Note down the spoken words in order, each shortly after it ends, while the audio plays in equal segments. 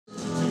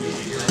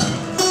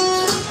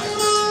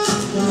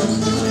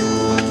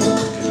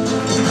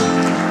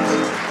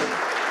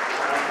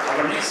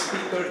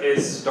speaker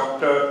is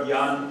Dr.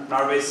 Jan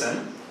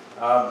Narveson.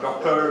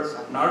 Dr.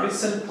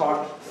 Narveson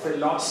taught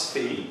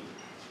philosophy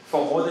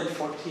for more than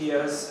 40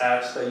 years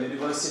at the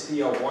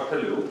University of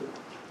Waterloo.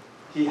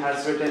 He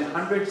has written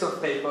hundreds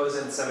of papers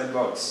and 7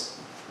 books,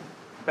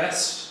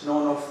 best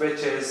known of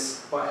which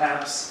is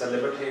perhaps The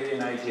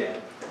Libertarian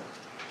Idea.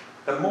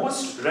 The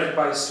most read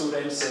by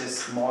students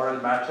is Moral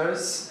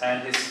Matters,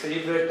 and his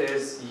favorite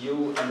is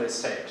You and the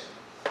State.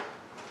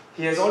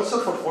 He has also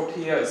for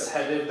 40 years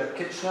headed the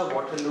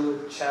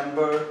Kitchener-Waterloo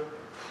Chamber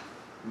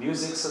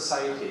Music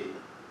Society.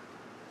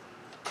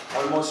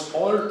 Almost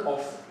all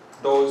of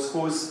those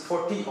whose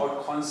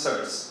 40-odd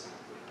concerts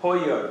per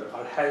year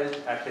are held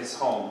at his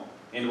home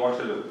in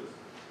Waterloo.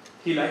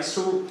 He likes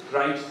to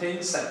write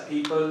things that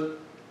people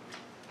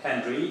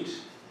can read,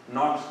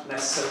 not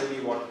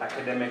necessarily what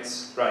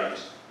academics write.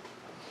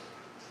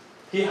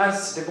 He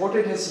has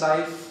devoted his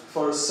life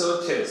for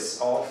searches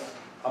of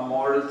a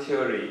moral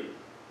theory.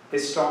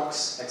 His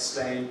talks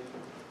explain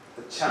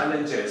the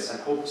challenges and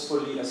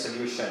hopefully a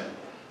solution.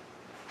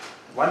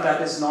 One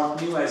that is not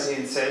new, as he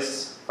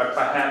insists, but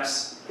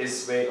perhaps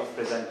his way of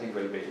presenting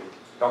will be.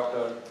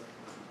 Dr.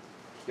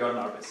 Jan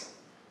Narveson.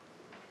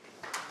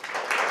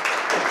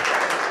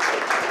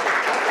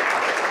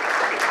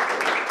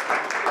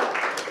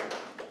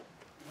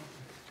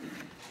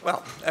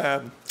 Well,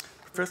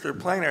 Professor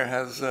Pleiner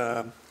has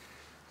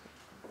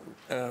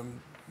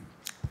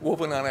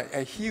woven on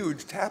a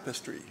huge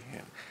tapestry.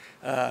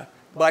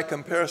 By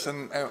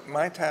comparison,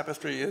 my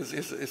tapestry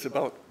is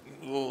about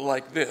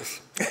like this,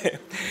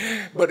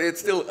 but it's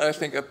still, I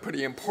think, a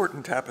pretty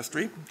important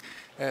tapestry.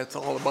 It's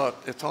all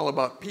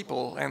about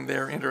people and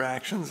their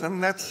interactions,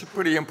 and that's a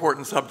pretty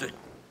important subject.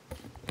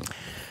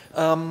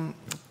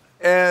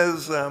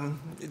 As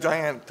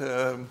Giant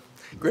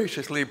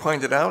graciously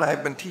pointed out,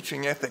 I've been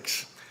teaching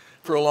ethics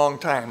for a long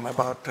time,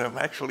 about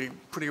actually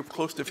pretty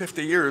close to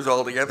 50 years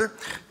altogether,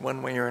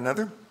 one way or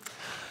another.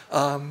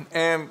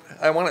 And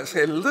I want to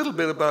say a little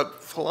bit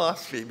about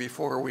philosophy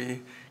before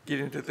we get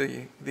into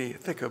the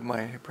thick of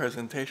my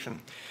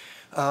presentation.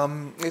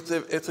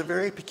 It's a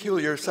very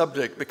peculiar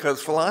subject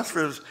because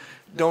philosophers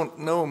don't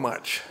know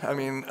much. I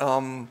mean,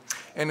 and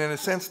in a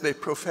sense, they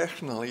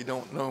professionally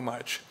don't know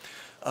much.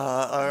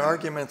 Our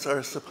arguments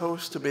are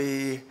supposed to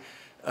be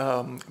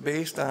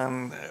based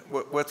on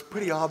what's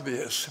pretty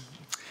obvious.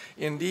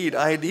 Indeed,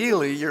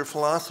 ideally, your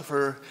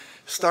philosopher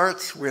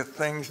starts with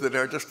things that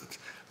are just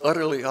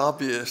utterly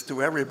obvious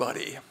to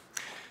everybody.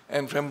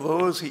 And from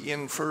those, he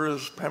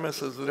infers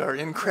premises that are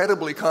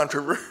incredibly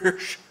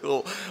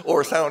controversial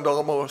or sound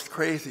almost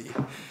crazy.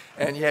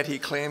 And yet he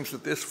claims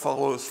that this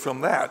follows from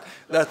that.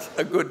 That's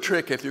a good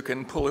trick if you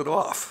can pull it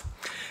off.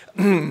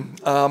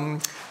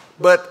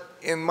 But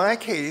in my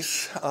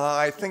case,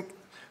 I think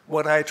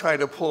what I try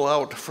to pull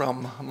out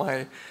from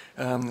my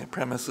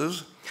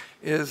premises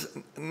is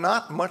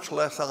not much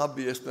less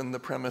obvious than the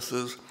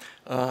premises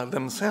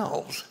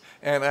themselves.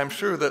 And I'm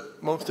sure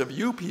that most of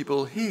you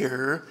people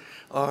here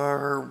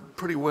are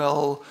pretty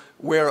well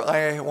where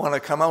I want to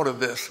come out of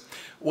this.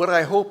 What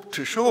I hope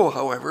to show,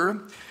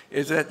 however,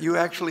 is that you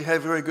actually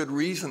have very good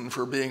reason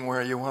for being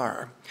where you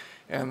are,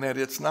 and that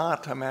it's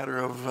not a matter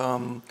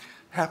of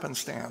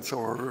happenstance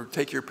or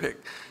take your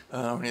pick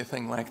or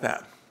anything like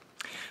that.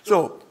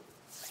 So,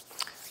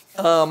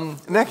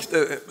 next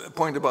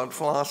point about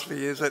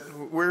philosophy is that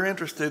we're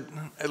interested,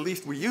 at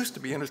least we used to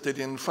be interested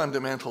in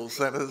fundamentals.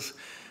 That is,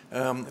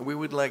 we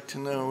would like to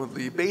know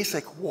the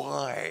basic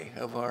why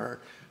of our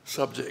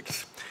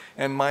subjects.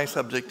 And my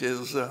subject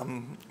is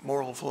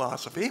moral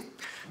philosophy.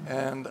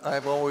 And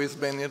I've always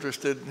been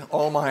interested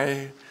all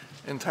my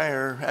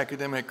entire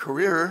academic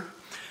career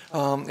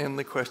in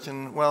the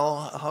question,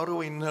 well, how do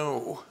we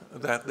know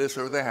that this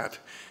or that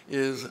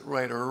is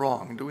right or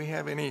wrong? Do we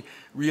have any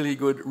really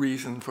good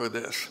reason for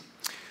this?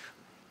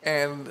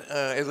 And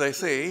as I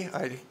say,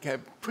 I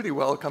have pretty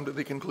well come to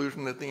the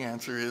conclusion that the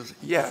answer is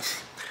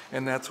yes.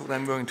 And that's what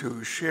I'm going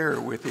to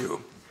share with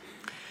you.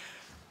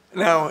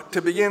 Now,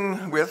 to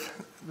begin with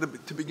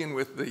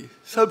the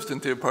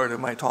substantive part of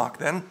my talk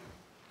then,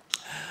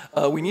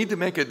 we need to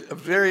make a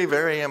very,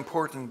 very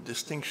important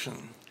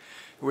distinction,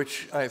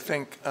 which I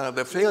think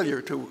the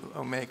failure to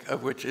make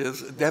of which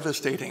is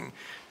devastating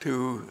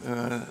to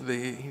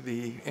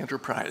the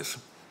enterprise.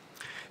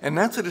 And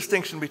that's a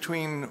distinction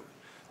between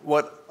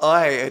what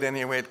I, at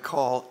any rate,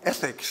 call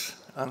ethics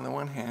on the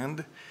one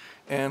hand,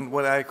 and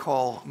what I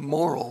call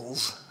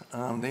morals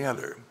on the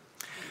other.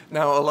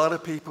 Now, a lot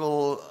of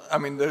people, I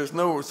mean, there's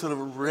no sort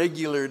of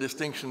regular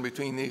distinction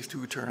between these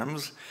two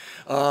terms,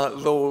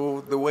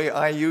 though the way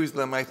I use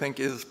them, I think,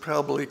 is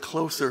probably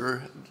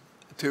closer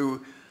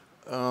to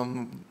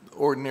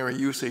ordinary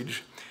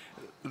usage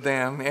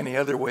than any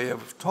other way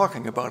of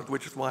talking about it,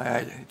 which is why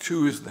I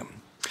choose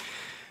them.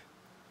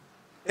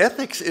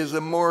 Ethics is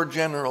a more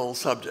general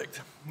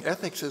subject.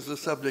 Ethics is the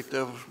subject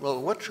of, well,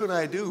 what should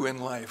I do in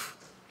life?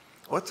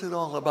 What's it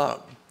all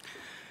about?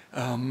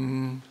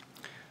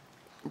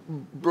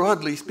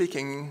 Broadly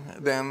speaking,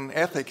 then,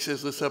 ethics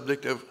is the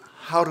subject of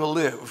how to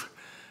live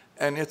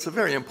And it's a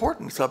very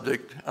important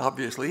subject,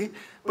 obviously,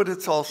 but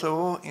it's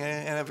also,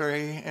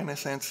 in a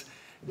sense,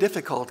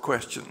 difficult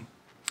question.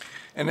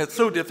 And it's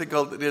so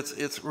difficult that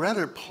it's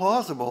rather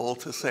plausible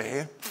to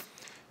say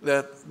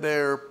that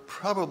there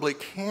probably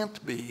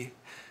can't be,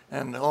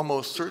 and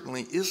almost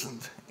certainly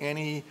isn't,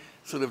 any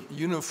sort of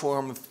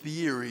uniform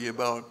theory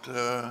about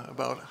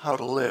how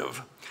to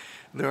live.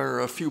 There are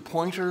a few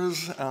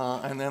pointers,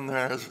 and then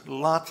there's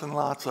lots and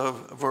lots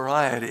of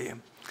variety.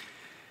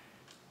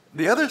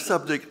 The other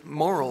subject,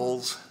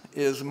 morals,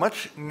 is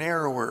much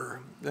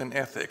narrower than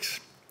ethics,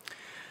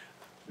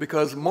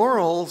 because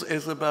morals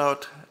is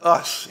about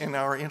us in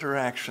our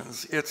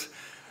interactions. It's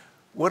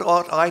what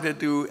ought I to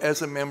do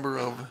as a member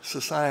of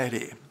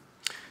society?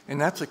 And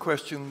that's a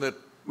question that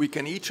we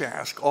can each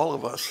ask, all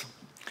of us.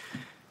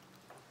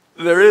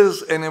 There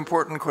is an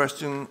important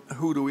question,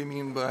 who do we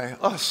mean by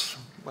us,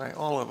 by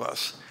all of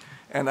us?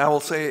 And I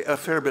will say a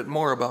fair bit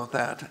more about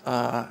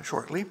that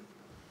shortly.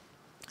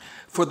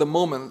 For the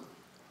moment,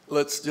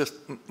 let's just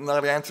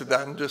not answer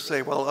that and just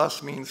say, well,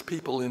 us means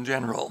people in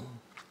general.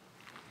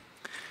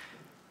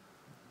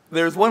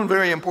 There's one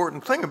very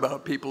important thing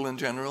about people in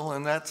general,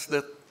 and that's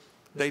that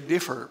they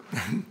differ.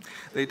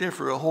 They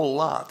differ a whole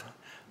lot,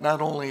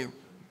 not only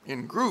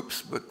in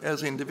groups, but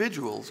as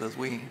individuals, as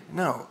we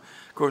know.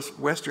 Of course,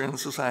 Western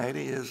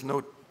society is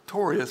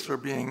notorious for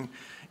being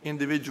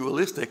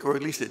individualistic, or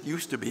at least it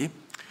used to be.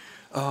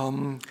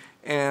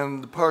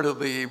 And part of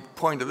the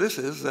point of this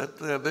is that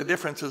the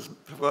differences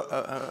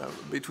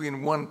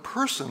between one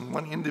person,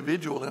 one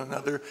individual and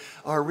another,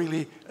 are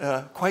really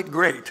quite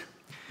great.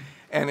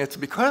 And it's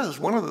because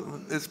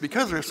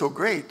they're so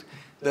great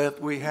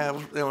that we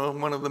have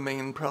one of the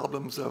main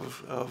problems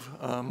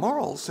of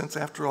morals, since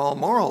after all,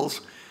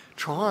 morals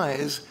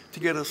tries to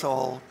get us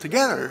all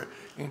together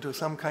into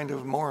some kind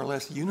of more or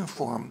less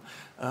uniform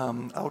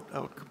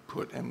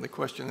output. And the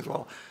question is,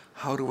 well,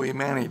 how do we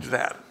manage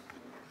that?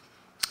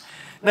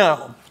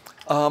 Now,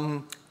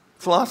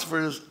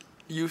 philosophers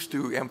used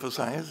to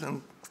emphasize,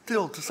 and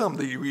still to some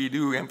degree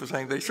do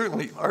emphasize, they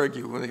certainly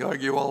argue, and they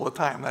argue all the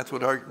time. That's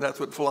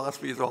what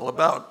philosophy is all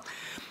about.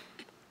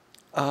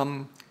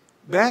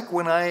 Back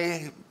when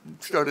I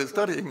started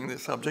studying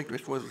this subject,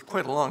 which was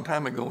quite a long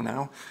time ago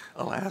now,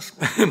 alas,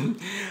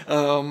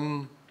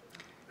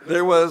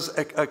 there was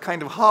a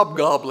kind of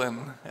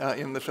hobgoblin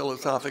in the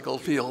philosophical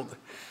field.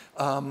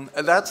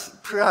 That's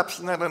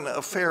perhaps not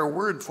a fair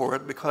word for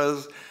it,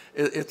 because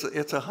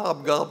it's a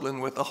hobgoblin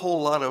with a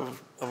whole lot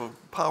of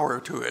power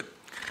to it.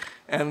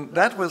 And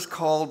that was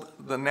called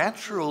the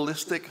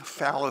naturalistic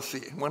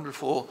fallacy.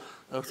 Wonderful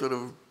sort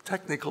of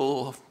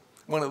technical,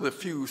 one of the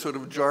few sort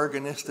of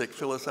jargonistic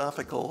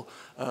philosophical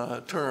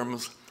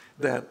terms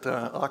that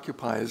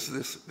occupies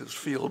this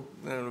field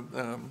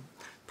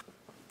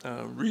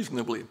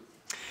reasonably.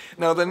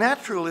 Now, the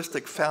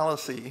naturalistic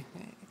fallacy,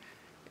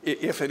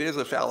 if it is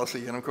a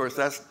fallacy, and of course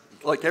that's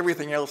like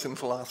everything else in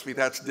philosophy,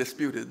 that's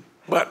disputed.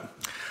 But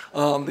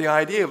the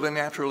idea of the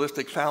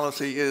naturalistic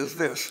fallacy is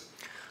this.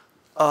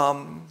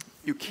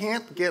 You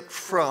can't get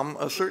from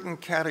a certain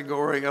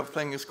category of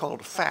things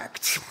called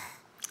facts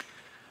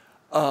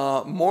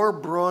more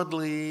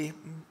broadly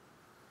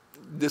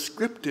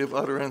descriptive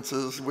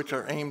utterances which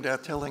are aimed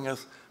at telling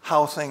us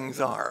how things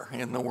are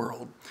in the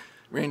world,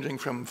 ranging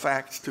from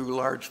facts to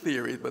large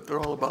theories, but they're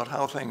all about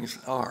how things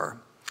are.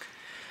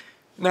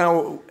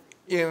 Now,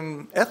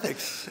 in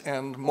ethics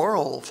and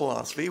moral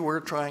philosophy,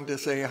 we're trying to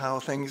say how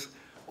things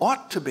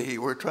ought to be.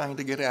 We're trying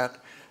to get at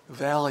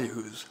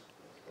values.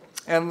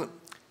 And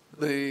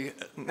the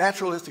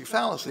naturalistic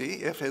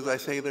fallacy, if, as I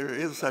say, there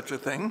is such a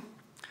thing,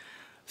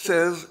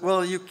 says,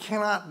 well, you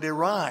cannot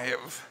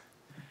derive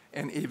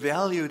an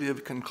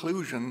evaluative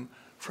conclusion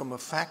from a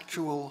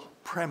factual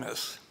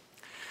premise.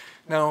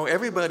 Now,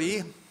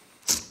 everybody,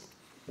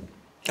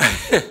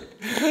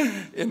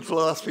 in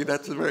philosophy,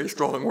 that's a very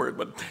strong word,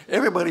 but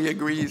everybody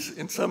agrees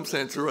in some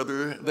sense or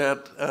other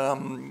that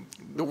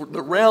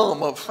the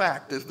realm of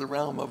fact is the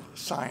realm of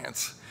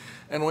science.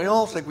 And we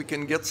all think we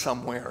can get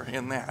somewhere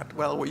in that.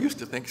 Well, we used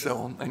to think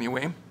so,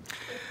 anyway.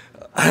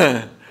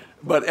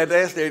 But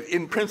as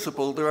in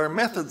principle, there are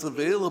methods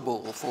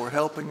available for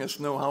helping us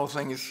know how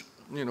things,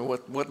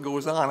 what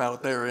goes on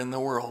out there in the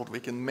world.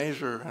 We can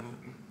measure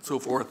and so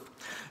forth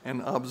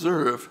and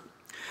observe.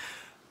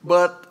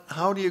 But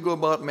how do you go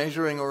about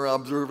measuring or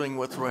observing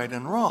what's right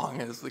and wrong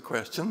is the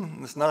question.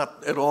 It's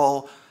not at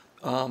all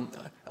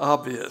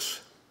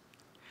obvious.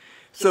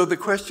 So the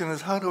question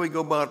is, how do we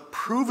go about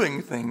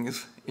proving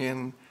things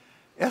in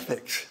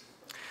ethics?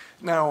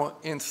 Now,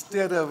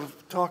 instead of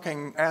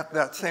talking at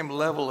that same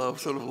level of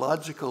sort of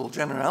logical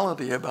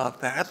generality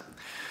about that,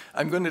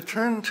 I'm going to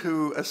turn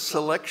to a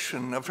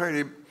selection, a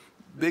very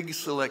big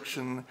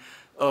selection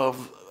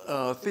of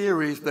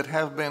theories that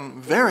have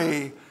been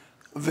very,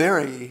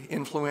 very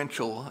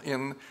influential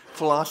in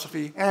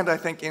philosophy and I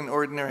think in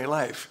ordinary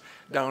life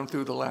down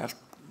through the last,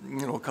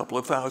 couple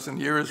of thousand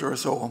years or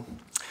so.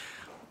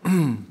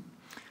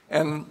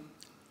 And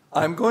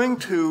I'm going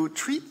to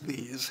treat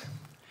these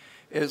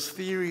as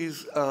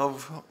theories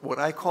of what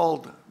I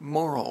called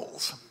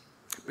morals,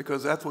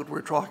 because that's what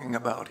we're talking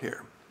about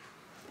here.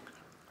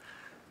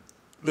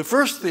 The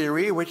first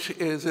theory, which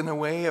is in a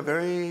way a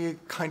very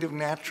kind of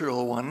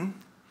natural one,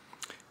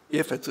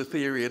 if it's a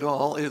theory at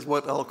all, is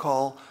what I'll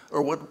call,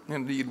 or what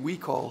indeed we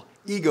call,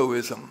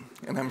 egoism.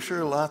 And I'm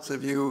sure lots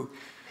of you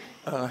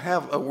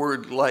have a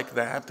word like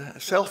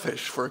that.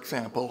 Selfish, for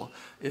example,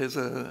 is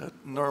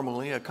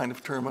normally a kind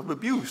of term of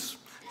abuse.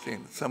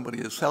 Saying that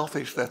somebody is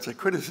selfish, that's a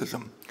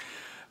criticism.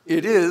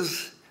 It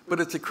is, but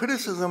it's a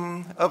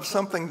criticism of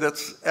something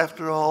that's,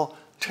 after all,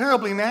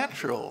 terribly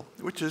natural,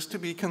 which is to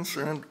be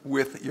concerned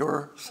with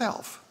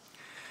yourself.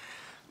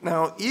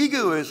 Now,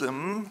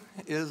 egoism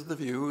is the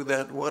view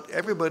that what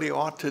everybody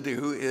ought to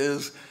do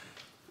is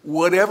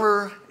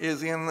whatever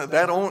is in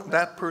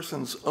that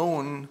person's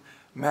own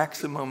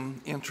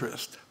maximum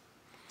interest.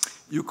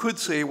 You could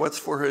say what's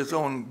for his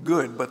own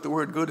good, but the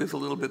word good is a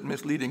little bit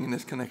misleading in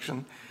this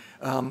connection.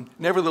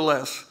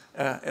 Nevertheless,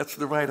 it's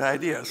the right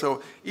idea.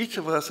 So each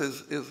of us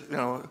is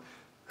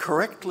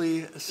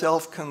correctly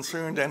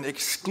self-concerned and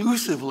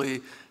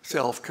exclusively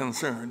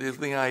self-concerned is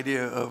the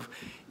idea of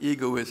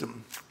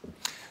egoism.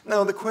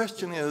 Now the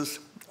question is,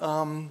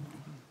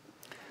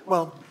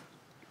 well,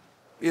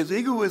 is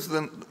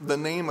egoism the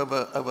name of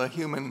a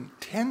human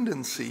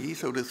tendency,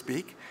 so to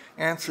speak?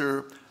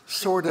 Answer,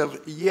 sort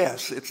of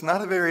yes. It's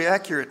not a very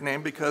accurate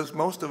name because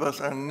most of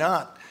us are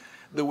not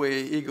the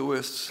way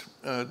egoists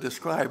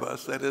describe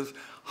us. That is,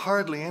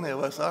 hardly any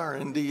of us are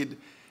indeed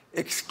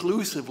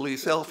exclusively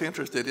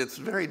self-interested. It's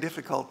very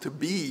difficult to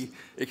be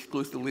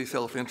exclusively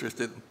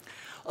self-interested.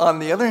 On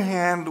the other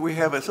hand, we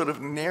have a sort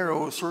of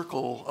narrow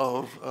circle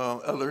of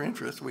other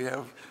interests. We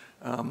have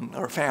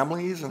our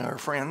families and our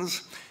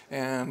friends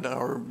and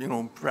our,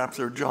 perhaps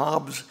our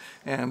jobs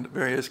and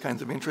various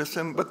kinds of interests,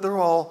 but they're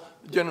all,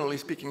 generally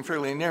speaking,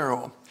 fairly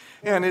narrow.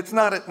 And it's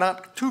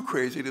not too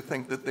crazy to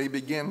think that they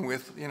begin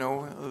with,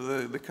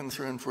 the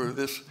concern for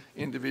this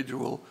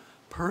individual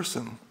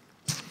person.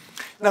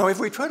 Now, if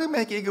we try to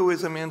make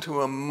egoism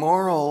into a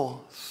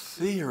moral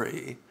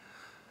theory,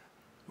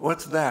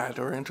 what's that?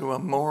 Or into a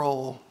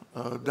moral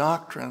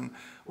doctrine,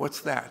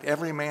 what's that?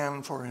 Every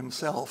man for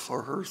himself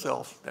or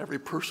herself, every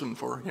person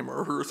for him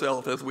or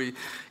herself, as we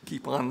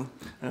keep on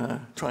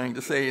trying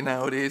to say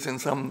nowadays in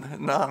some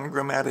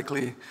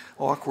non-grammatically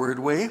awkward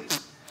way.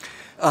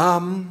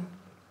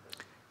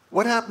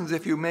 What happens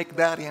if you make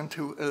that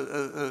into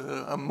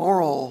a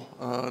moral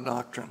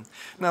doctrine?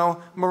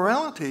 Now,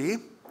 morality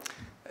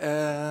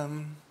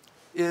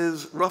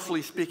is,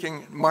 roughly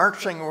speaking,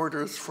 marching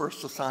orders for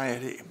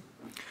society.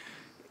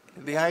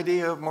 The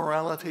idea of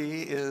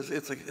morality is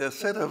it's a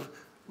set of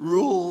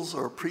rules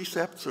or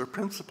precepts or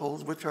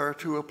principles which are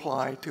to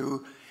apply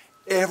to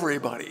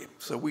everybody.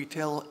 So we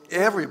tell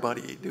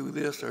everybody, do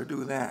this or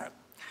do that.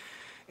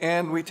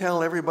 And we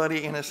tell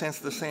everybody, in a sense,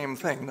 the same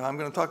thing. Now, I'm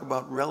going to talk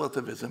about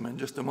relativism in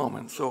just a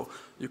moment, so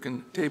you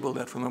can table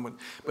that for a moment.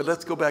 But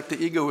let's go back to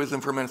egoism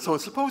for a minute. So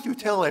suppose you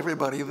tell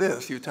everybody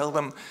this. You tell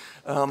them,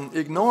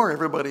 ignore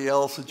everybody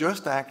else,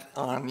 just act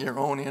on your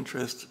own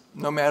interest,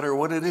 no matter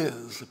what it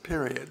is,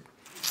 period.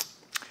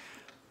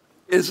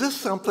 Is this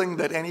something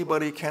that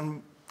anybody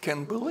can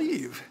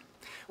believe?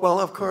 Well,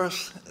 of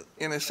course,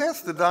 in a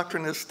sense, the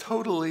doctrine is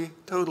totally,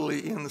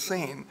 totally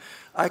insane.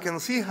 I can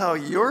see how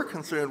you're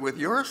concerned with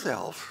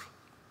yourself,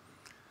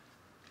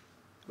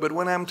 but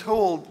when I'm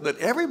told that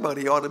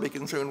everybody ought to be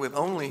concerned with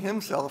only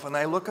himself, and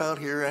I look out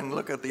here and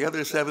look at the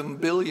other 7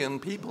 billion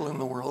people in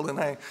the world, and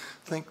I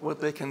think what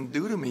they can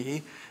do to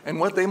me, and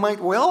what they might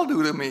well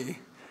do to me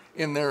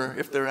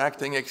if they're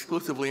acting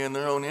exclusively in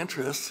their own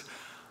interests,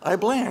 I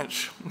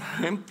blanch,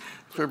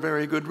 for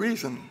very good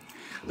reason.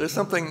 There's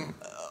something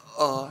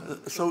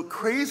so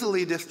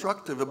crazily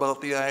destructive about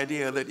the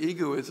idea that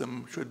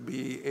egoism should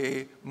be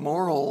a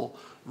moral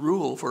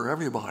rule for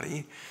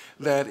everybody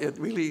that it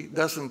really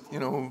doesn't,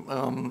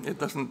 it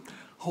doesn't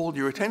hold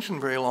your attention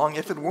very long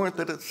if it weren't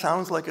that it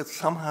sounds like it's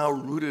somehow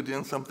rooted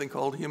in something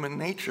called human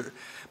nature.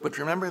 But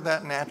remember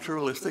that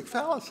naturalistic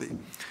fallacy.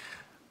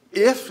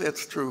 If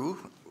it's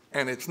true,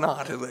 and it's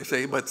not, as I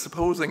say, but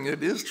supposing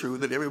it is true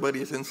that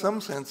everybody is in some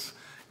sense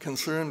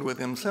concerned with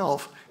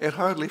himself, it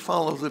hardly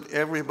follows that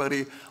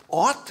everybody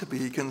ought to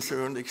be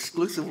concerned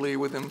exclusively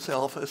with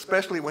himself,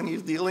 especially when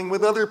he's dealing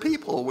with other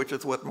people, which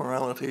is what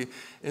morality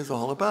is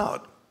all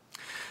about.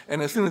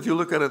 And as soon as you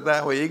look at it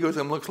that way,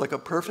 egoism looks like a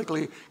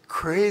perfectly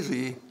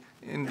crazy,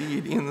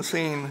 indeed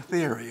insane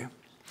theory.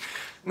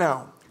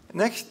 Now,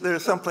 next,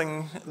 there's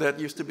something that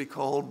used to be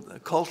called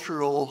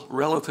cultural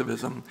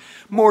relativism.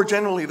 More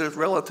generally, there's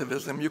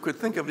relativism. You could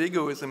think of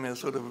egoism as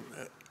sort of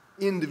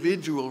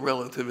individual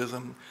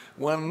relativism,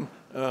 one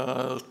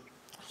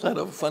set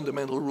of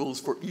fundamental rules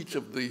for each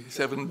of the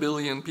 7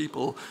 billion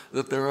people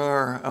that there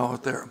are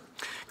out there.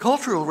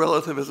 Cultural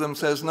relativism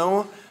says,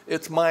 no,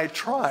 it's my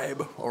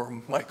tribe,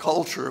 or my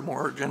culture,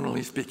 more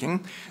generally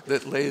speaking,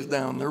 that lays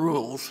down the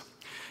rules.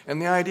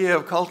 And the idea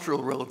of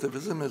cultural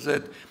relativism is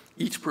that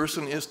each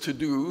person is to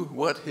do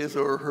what his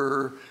or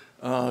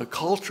her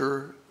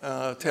culture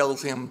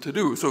tells him to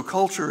do. So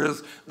culture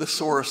is the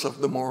source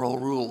of the moral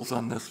rules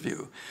on this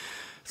view.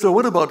 So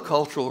what about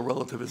cultural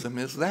relativism?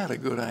 Is that a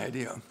good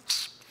idea?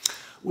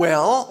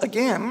 Well,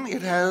 again,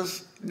 it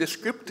has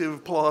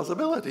descriptive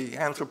plausibility.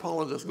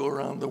 Anthropologists go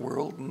around the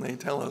world and they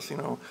tell us, you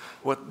know,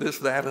 what this,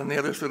 that, and the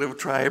other sort of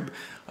tribe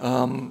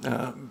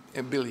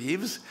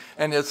believes.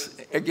 And it's,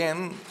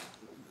 again,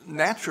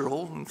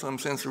 natural, in some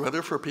sense or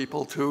other, for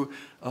people to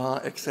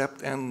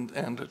accept and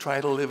to try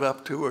to live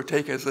up to or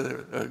take as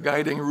a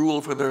guiding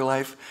rule for their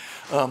life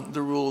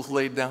the rules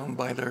laid down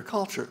by their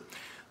culture.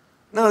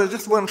 Now, there's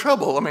just one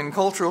trouble. I mean,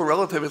 cultural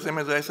relativism,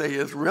 as I say,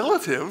 is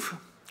relative.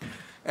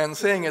 And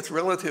saying it's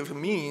relative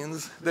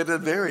means that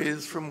it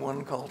varies from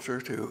one culture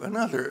to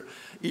another.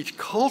 Each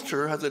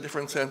culture has a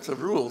different set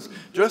of rules.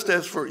 Just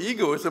as for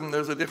egoism,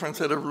 there's a different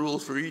set of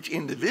rules for each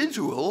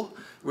individual,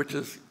 which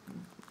is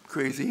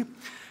crazy.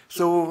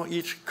 So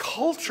each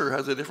culture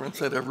has a different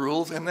set of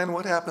rules, and then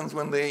what happens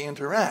when they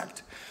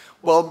interact?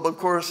 Well, of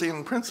course,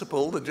 in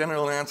principle, the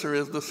general answer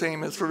is the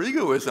same as for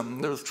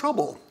egoism. There's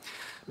trouble,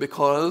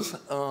 because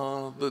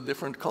the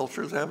different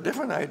cultures have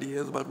different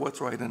ideas about what's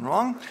right and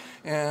wrong.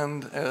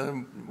 And,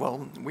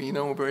 well, we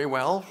know very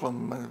well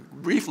from a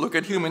brief look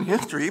at human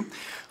history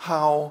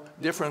how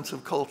difference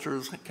of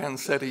cultures can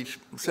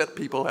set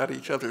people at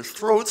each other's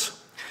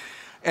throats.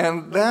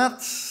 And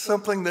that's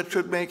something that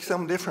should make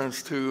some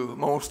difference to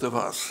most of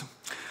us.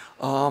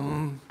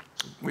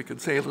 We could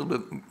say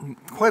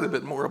quite a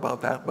bit more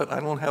about that, but I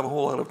don't have a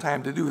whole lot of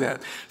time to do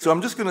that. So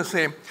I'm just going to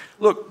say,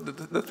 look,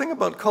 the thing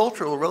about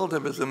cultural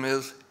relativism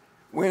is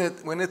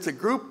when it's a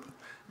group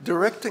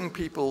directing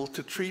people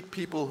to treat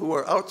people who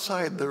are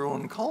outside their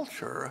own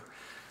culture,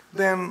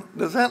 then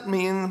does that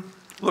mean,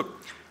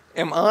 look,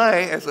 am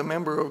I, as a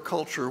member of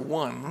culture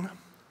 1,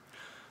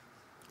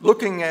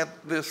 looking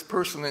at this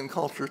person in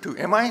culture 2,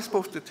 am I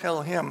supposed to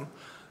tell him,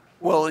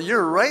 well,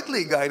 you're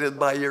rightly guided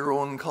by your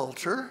own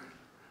culture,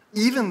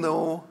 even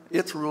though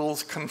its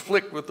rules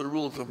conflict with the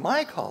rules of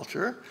my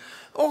culture?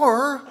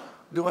 Or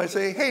do I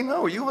say, hey,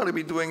 no, you ought to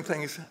be doing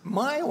things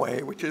my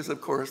way, which is, of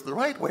course, the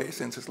right way,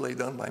 since it's laid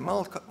down by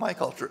my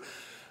culture?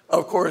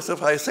 Of course,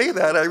 if I say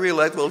that, I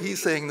realize, well,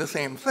 he's saying the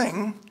same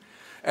thing,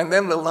 and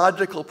then the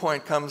logical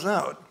point comes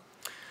out.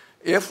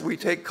 If we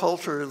take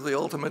culture as the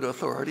ultimate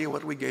authority,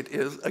 what we get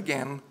is,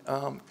 again,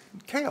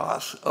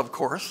 chaos, of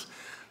course.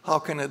 How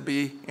can it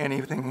be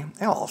anything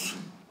else?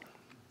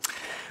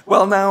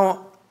 Well,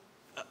 now,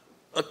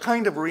 a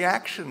kind of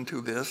reaction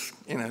to this,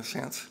 in a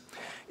sense,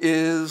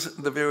 is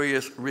the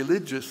various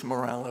religious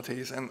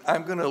moralities. And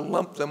I'm going to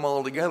lump them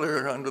all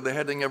together under the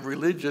heading of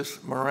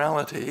religious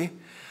morality,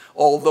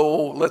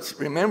 although let's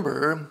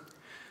remember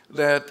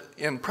that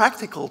in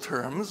practical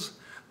terms,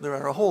 there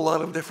are a whole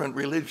lot of different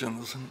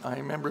religions. I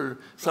remember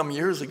some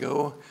years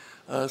ago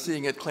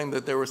seeing it claimed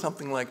that there were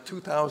something like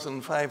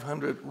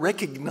 2,500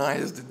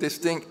 recognized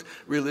distinct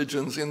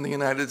religions in the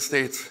United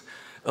States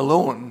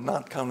alone,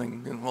 not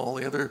counting all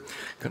the other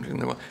countries in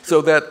the world.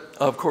 So that,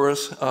 of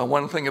course,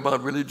 one thing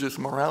about religious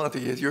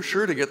morality is you're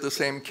sure to get the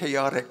same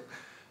chaotic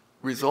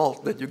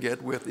result that you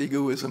get with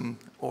egoism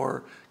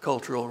or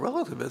cultural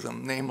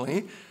relativism,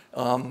 namely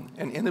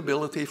an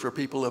inability for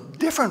people of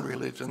different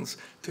religions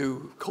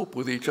to cope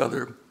with each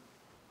other.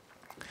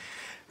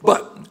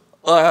 But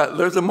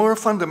there's a more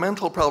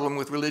fundamental problem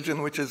with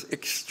religion, which is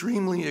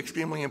extremely,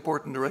 extremely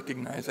important to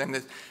recognize.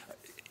 And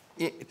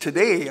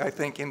today, I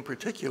think, in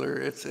particular,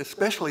 it's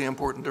especially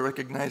important to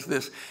recognize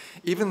this,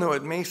 even though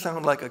it may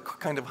sound like a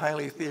kind of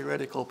highly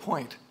theoretical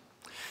point.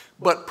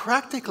 But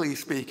practically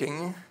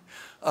speaking,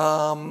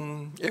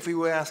 if we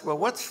would ask, well,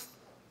 what's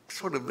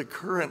sort of the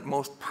current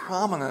most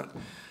prominent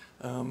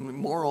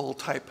moral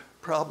type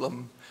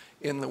problem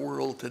in the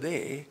world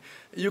today,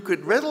 you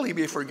could readily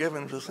be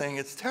forgiven for saying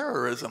it's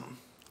terrorism.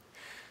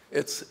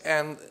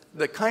 And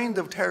the kind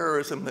of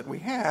terrorism that we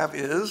have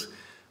is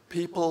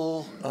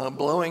people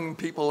blowing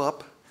people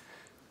up,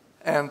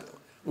 and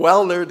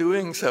while they're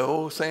doing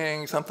so,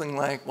 saying something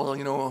like, well,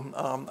 you know,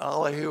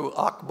 Allahu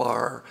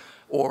Akbar,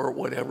 or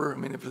whatever. I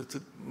mean,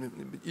 if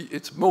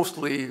it's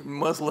mostly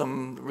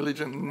Muslim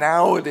religion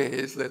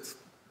nowadays that's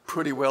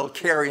pretty well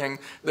carrying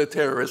the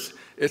terrorists.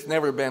 It's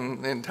never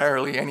been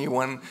entirely any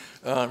one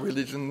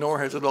religion, nor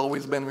has it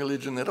always been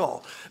religion at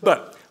all.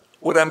 But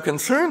what I'm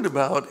concerned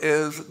about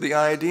is the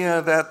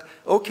idea that,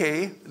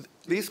 okay,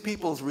 these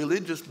people's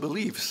religious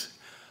beliefs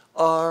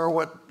are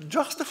what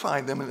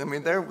justify them. I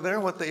mean, they're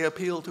what they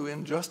appeal to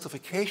in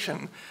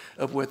justification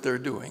of what they're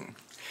doing.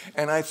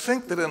 And I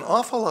think that an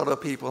awful lot of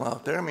people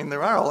out there, I mean,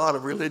 there are a lot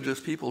of religious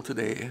people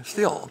today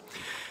still,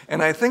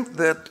 and I think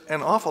that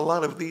an awful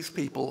lot of these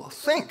people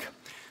think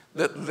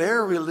that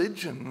their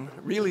religion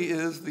really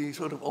is the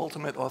sort of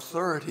ultimate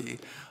authority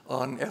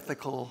on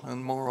ethical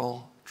and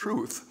moral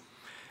truth.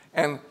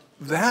 And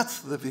that's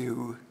the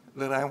view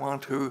that I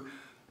want to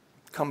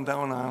come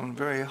down on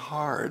very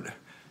hard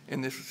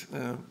in this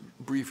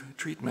brief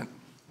treatment.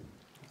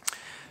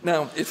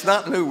 Now, it's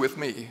not new with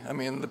me. I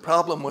mean, the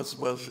problem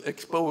was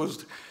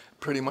exposed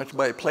pretty much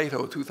by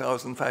Plato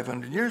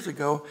 2,500 years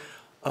ago.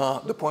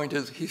 the point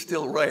is, he's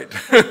still right.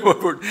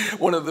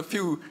 One of the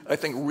few, I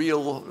think,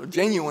 real,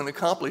 genuine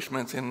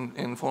accomplishments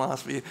in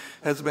philosophy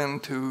has been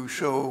to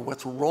show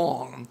what's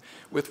wrong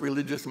with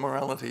religious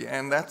morality,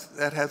 and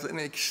that has an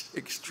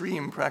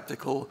extreme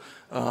practical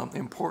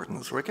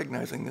importance,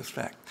 recognizing this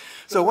fact.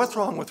 So what's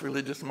wrong with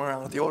religious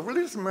morality? Well,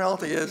 religious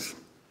morality is,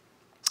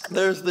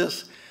 there's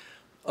this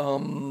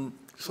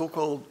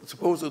so-called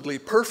supposedly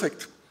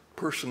perfect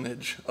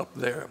personage up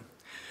there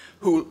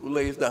who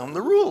lays down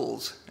the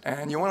rules.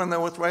 And you want to know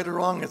what's right or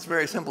wrong? It's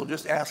very simple.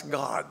 Just ask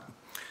God,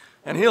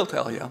 and he'll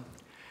tell you.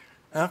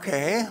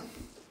 Okay.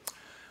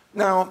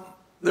 Now,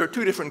 there are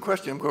two different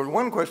questions.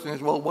 One question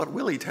is, well, what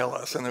will he tell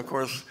us? And of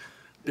course,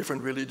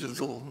 different religions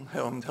will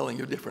have him telling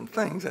you different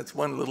things. That's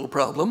one little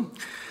problem.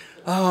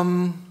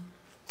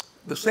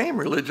 The same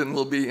religion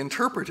will be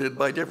interpreted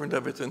by different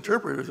of its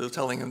interpreters as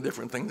telling him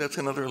different things. That's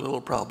another little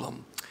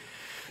problem.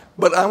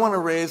 But I want to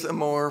raise a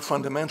more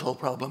fundamental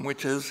problem,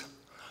 which is,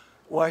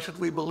 why should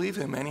we believe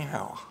him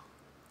anyhow?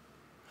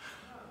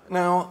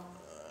 Now,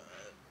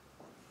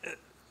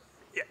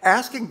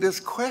 asking this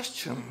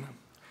question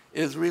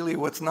is really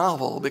what's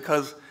novel,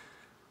 because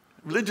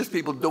religious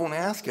people don't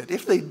ask it.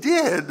 If they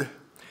did,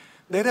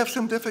 they'd have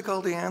some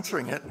difficulty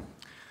answering it.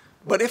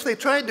 But if they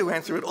tried to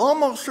answer it,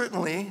 almost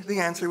certainly the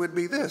answer would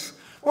be this.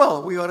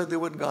 Well, we ought to do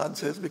what God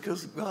says,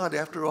 because God,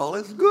 after all,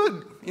 is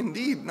good.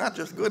 Indeed, not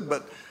just good,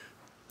 but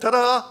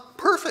ta-da,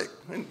 perfect.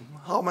 And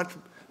how much?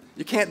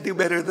 You can't do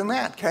better than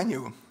that, can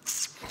you?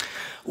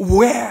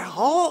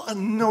 Well,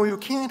 no, you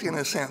can't, in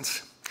a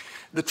sense.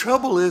 The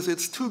trouble is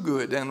it's too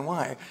good. And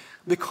why?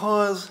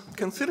 Because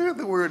consider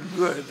the word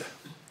good.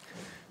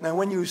 Now,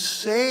 when you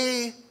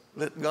say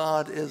that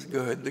God is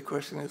good, the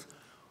question is,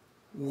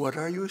 what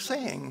are you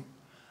saying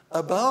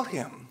about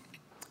him?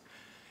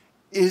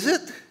 Is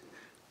it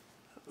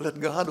that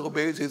God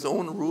obeys his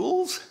own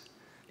rules?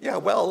 Yeah,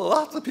 well,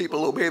 lots of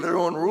people obey their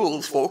own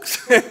rules,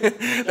 folks.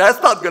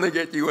 That's not going to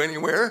get you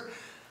anywhere.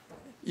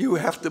 You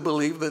have to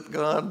believe that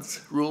God's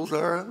rules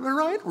are the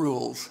right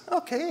rules.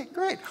 Okay,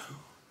 great.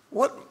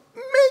 What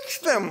makes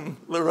them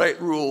the right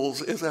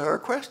rules is our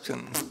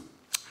question.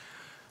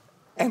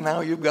 And now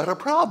you've got a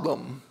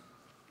problem.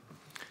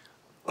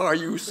 Are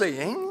you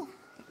saying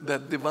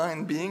that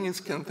divine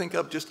beings can think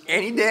up just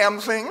any damn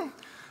thing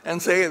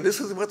and say, this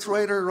is what's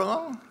right or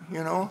wrong?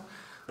 You know,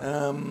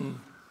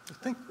 I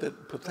think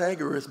that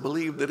Pythagoras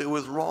believed that it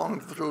was wrong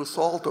to throw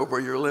salt over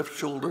your left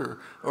shoulder,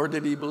 or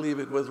did he believe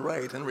it was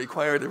right and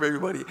required of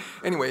everybody?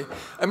 Anyway,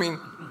 I mean,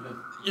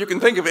 you can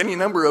think of any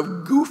number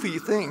of goofy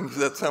things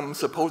that some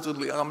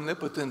supposedly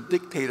omnipotent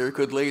dictator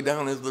could lay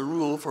down as the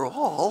rule for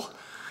all,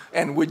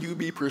 and would you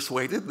be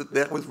persuaded that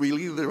that was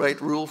really the right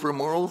rule for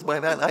morals by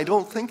that? I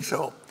don't think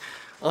so.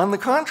 On the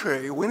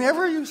contrary,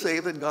 whenever you say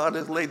that God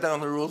has laid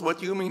down the rules,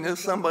 what you mean is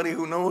somebody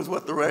who knows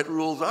what the right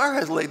rules are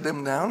has laid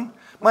them down.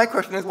 My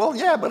question is, well,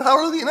 yeah, but how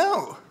does he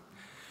know?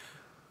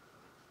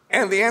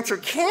 And the answer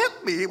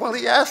can't be, well,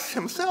 he asks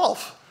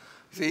himself.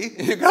 See,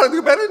 you've got to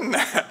do better than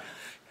that.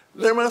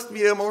 There must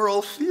be a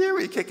moral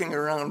theory kicking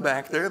around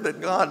back there that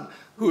God,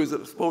 who is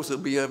supposed to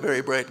be a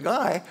very bright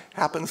guy,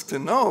 happens to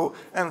know,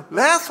 and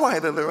that's why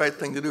they're the right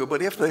thing to do.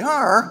 But if they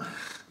are,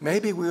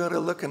 maybe we ought to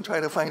look and try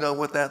to find out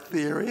what that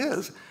theory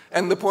is.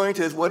 And the point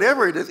is,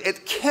 whatever it is,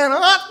 it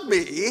cannot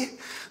be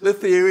the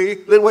theory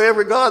that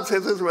whatever God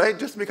says is right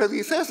just because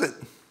he says it.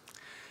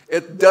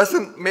 It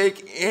doesn't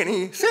make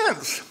any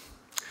sense.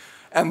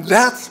 And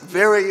that's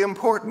very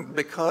important,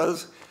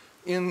 because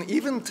in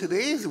even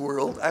today's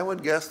world, I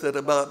would guess that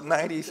about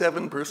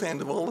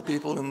 97% of all the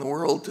people in the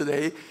world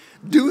today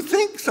do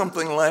think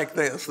something like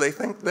this. They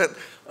think that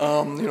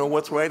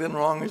what's right and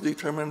wrong is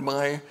determined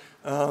by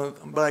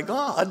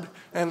God,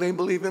 and they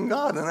believe in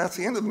God, and that's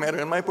the end of the matter.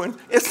 And my point,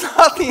 it's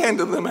not the end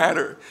of the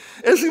matter.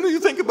 As soon as you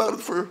think about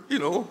it for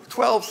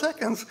 12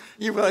 seconds,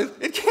 you realize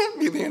it can't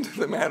be the end of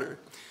the matter.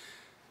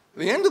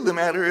 The end of the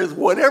matter is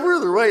whatever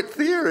the right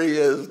theory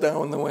is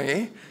down the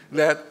way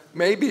that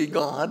maybe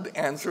God,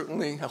 and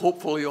certainly,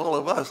 hopefully all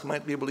of us,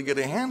 might be able to get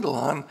a handle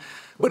on,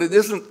 but it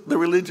isn't the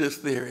religious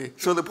theory.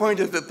 So the point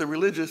is that the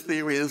religious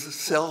theory is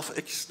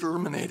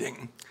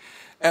self-exterminating.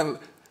 And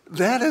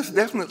that is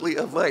definitely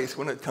a vice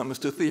when it comes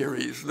to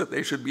theories, that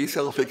they should be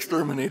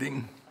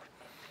self-exterminating.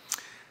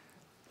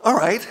 All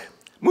right,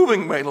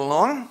 moving right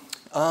along.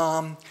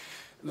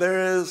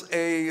 There is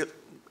a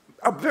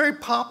very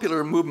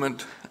popular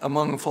movement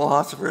among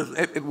philosophers.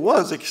 It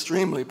was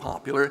extremely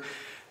popular.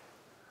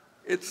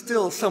 It's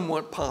still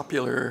somewhat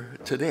popular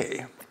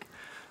today,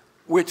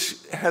 which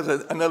has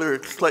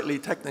another slightly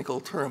technical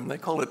term. They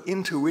call it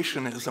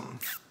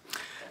intuitionism.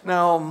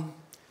 Now,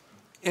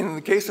 in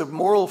the case of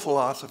moral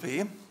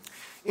philosophy,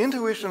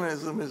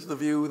 intuitionism is the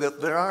view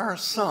that there are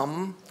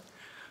some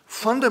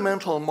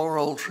fundamental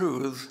moral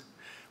truths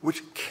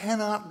which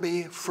cannot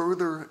be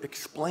further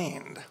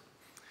explained.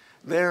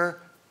 They're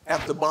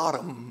at the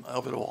bottom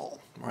of it all,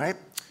 right?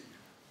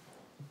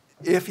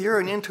 If you're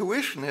an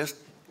intuitionist,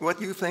 what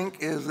you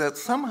think is that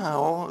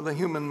somehow the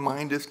human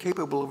mind is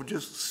capable of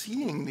just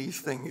seeing these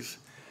things,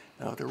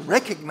 to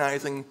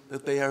recognizing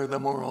that they are the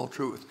moral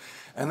truth.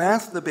 And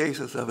that's the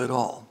basis of it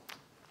all.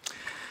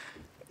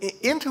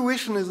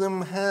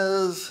 Intuitionism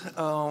has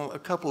a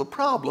couple of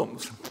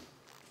problems.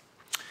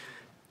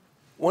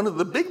 One of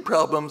the big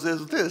problems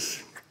is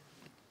this.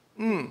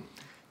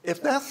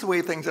 If that's the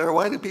way things are,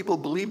 why do people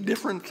believe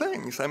different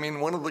things? I mean,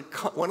 one of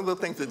the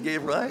things that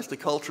gave rise to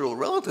cultural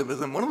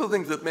relativism, one of the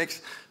things that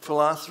makes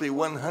philosophy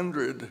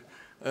 100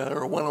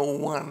 or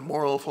 101,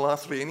 moral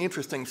philosophy, an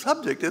interesting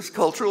subject is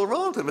cultural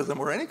relativism,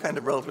 or any kind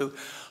of relativism.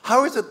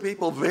 How is it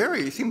people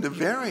seem to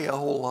vary a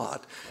whole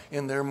lot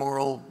in their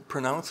moral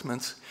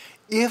pronouncements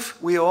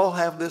if we all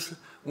have this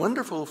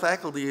wonderful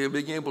faculty of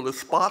being able to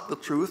spot the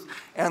truth,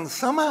 and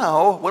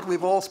somehow what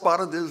we've all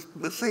spotted is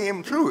the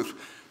same truth?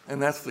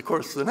 And that's, of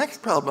course, the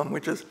next problem,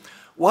 which is,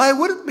 why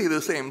would it be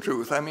the same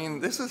truth? I mean,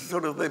 this is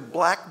sort of the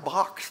black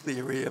box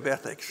theory of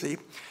ethics, see?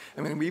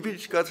 I mean, we've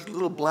each got a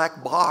little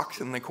black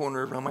box in the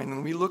corner of our mind,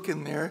 and we look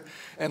in there,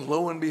 and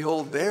lo and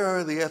behold, there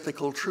are the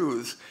ethical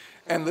truths.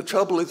 And the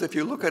trouble is, if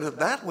you look at it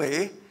that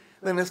way,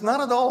 then it's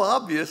not at all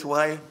obvious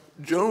why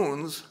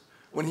Jones,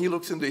 when he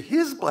looks into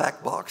his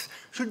black box,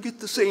 should get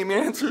the same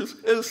answers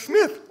as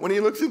Smith when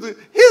he looks into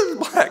his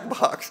black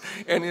box.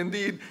 And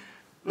indeed,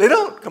 they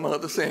don't come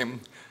out the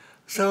same.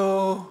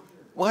 So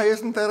why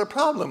isn't that a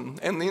problem?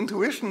 And the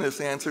intuitionist's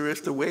answer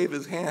is to wave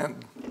his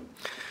hand.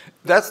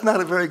 That's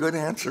not a very good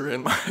answer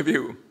in my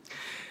view.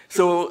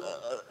 So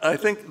I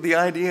think the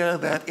idea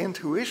that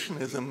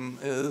intuitionism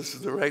is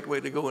the right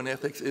way to go in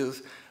ethics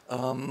is,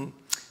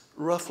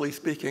 roughly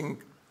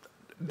speaking,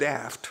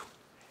 daft.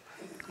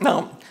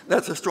 Now,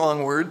 that's a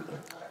strong word,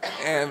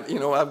 and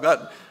I've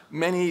got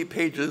many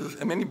pages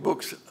and many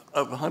books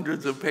of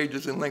hundreds of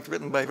pages in length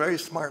written by very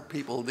smart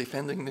people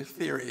defending this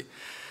theory.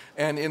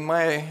 And in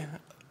my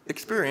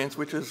experience,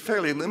 which is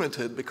fairly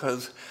limited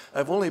because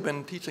I've only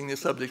been teaching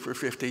this subject for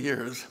 50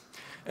 years,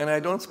 and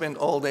I don't spend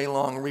all day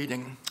long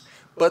reading,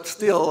 but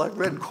still I've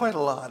read quite a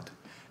lot.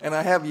 And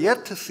I have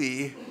yet to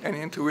see an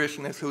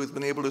intuitionist who has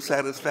been able to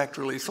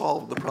satisfactorily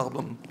solve the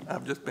problem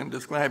I've just been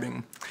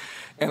describing.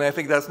 And I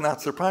think that's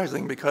not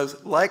surprising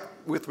because, like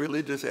with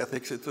religious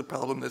ethics, it's a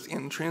problem that's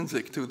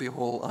intrinsic to the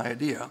whole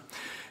idea.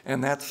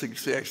 And that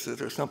suggests that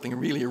there's something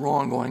really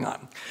wrong going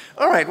on.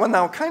 All right, well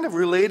now, kind of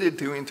related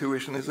to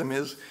intuitionism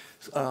is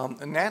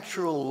a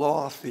natural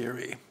law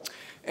theory.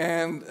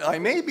 And I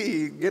may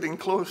be getting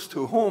close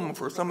to home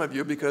for some of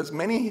you because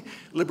many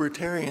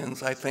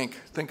libertarians, I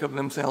think of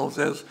themselves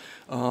as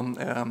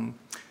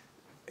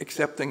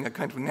accepting a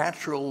kind of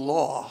natural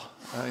law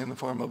in the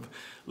form of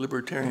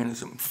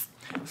libertarianism.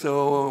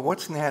 So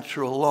what's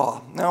natural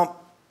law? Now,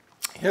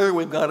 here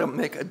we've got to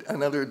make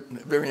another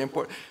very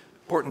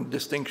important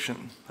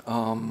distinction.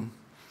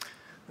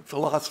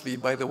 Philosophy,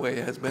 by the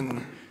way, has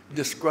been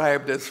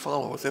described as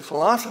follows. A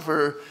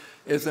philosopher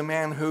is a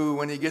man who,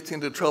 when he gets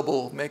into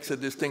trouble, makes a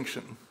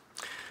distinction.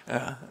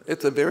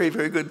 It's a very,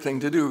 very good thing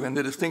to do, and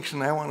the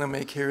distinction I want to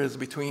make here is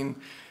between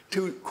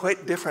two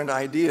quite different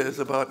ideas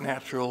about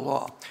natural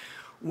law.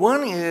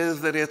 One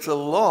is that it's a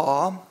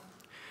law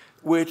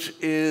which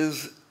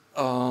is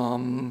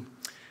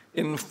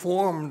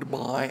informed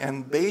by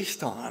and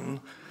based on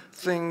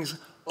things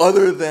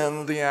other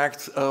than the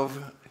acts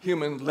of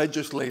human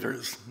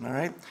legislators, all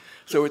right?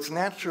 So it's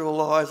natural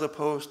law as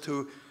opposed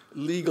to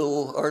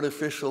legal,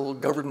 artificial,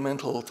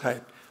 governmental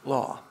type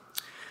law.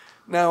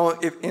 Now,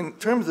 if in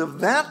terms of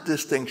that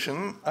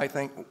distinction, I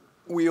think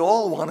we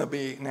all want to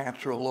be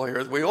natural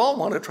lawyers. We all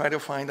want to try to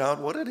find out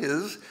what it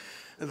is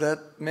that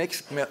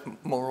makes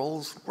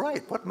morals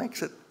right. What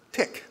makes it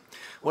tick?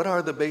 What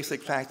are the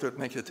basic facts that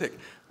make it tick?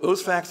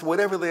 Those facts,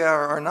 whatever they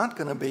are not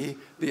going to be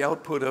the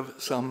output of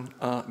some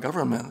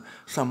government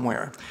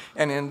somewhere.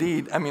 And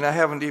indeed, I mean, I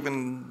haven't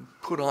even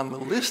put on the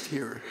list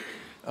here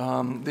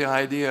the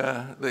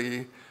idea,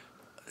 the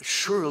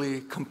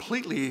surely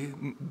completely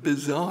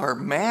bizarre,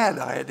 mad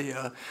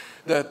idea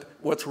that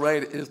what's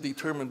right is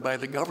determined by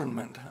the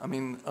government. I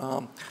mean,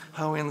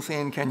 how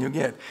insane can you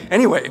get?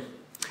 Anyway,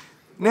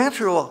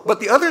 natural, but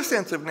the other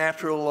sense of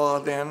natural law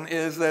then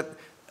is that,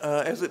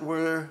 as it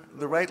were,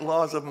 the right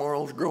laws of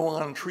morals grow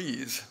on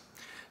trees.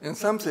 In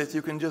some sense,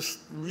 you can just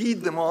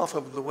read them off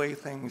of the way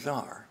things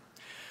are.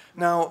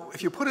 Now,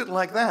 if you put it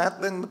like that,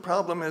 then the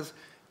problem is,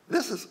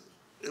 this is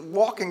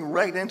walking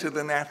right into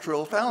the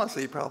natural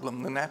fallacy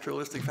problem, the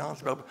naturalistic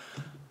fallacy problem.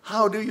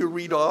 How do you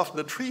read off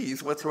the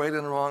trees what's right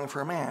and wrong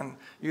for man?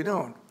 You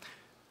don't.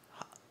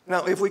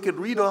 Now, if we could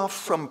read off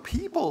from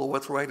people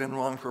what's right and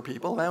wrong for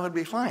people, that would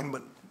be fine.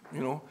 But,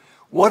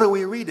 what are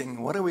we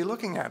reading? What are we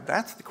looking at?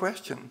 That's the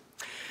question.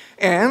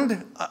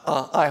 And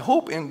I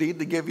hope, indeed,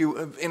 to give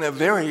you, in a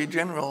very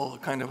general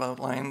kind of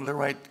outline, the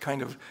right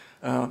kind of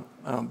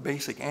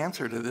basic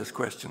answer to this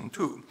question,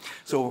 too.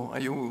 So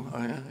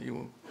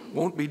you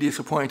won't be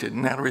disappointed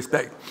in that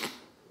respect.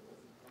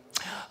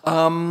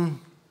 I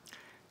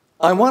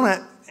want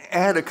to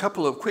add a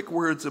couple of quick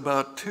words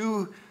about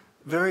two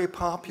very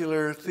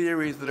popular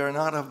theories that are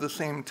not of the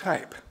same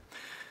type.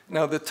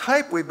 Now, the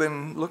type we've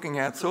been looking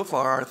at so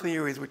far are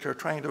theories which are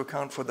trying to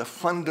account for the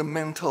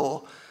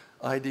fundamental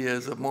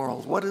ideas of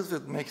morals. What is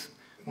it that makes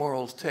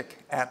morals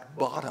tick at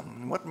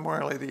bottom? What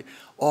morality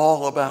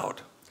all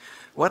about?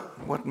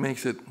 What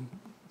makes it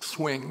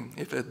swing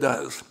if it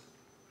does.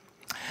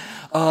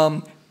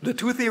 The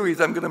two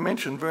theories I'm going to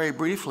mention very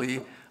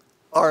briefly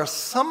are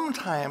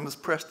sometimes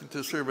pressed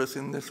into service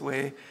in this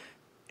way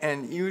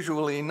and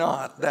usually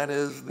not. That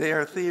is, they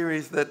are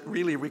theories that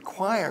really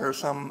require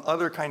some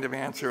other kind of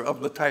answer of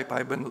the type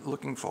I've been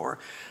looking for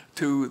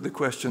to the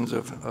questions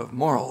of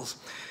morals.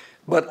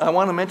 But I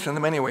want to mention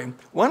them anyway.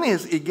 One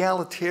is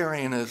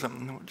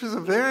egalitarianism, which is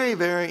a very,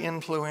 very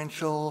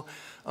influential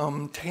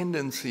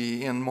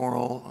tendency in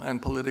moral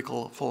and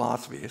political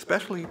philosophy,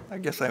 especially, I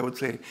guess I would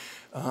say,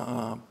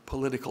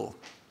 political.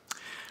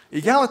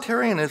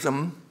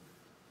 Egalitarianism,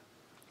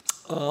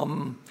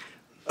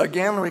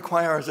 again,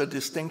 requires a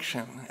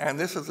distinction, and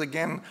this is,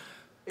 again,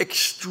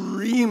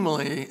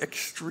 extremely,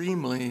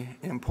 extremely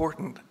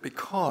important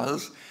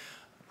because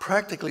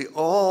practically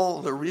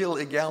all the real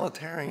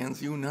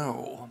egalitarians you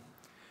know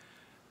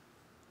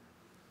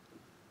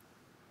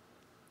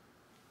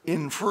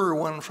infer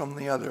one from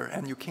the other,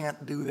 and you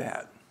can't do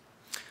that.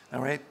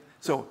 All right?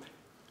 So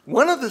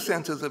one of the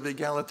senses of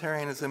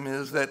egalitarianism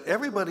is that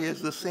everybody is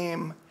the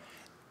same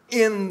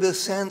in the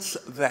sense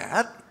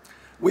that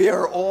we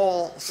are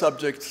all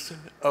subjects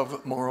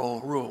of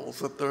moral rules,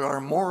 that there are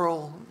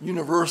moral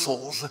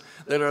universals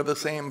that are the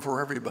same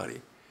for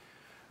everybody.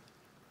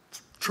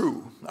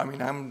 True. I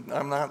mean, I'm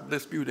not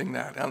disputing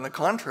that. On the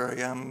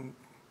contrary,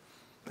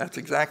 that's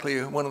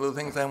exactly one of the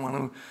things I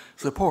want to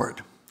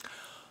support.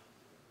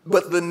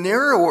 But the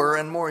narrower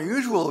and more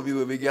usual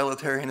view of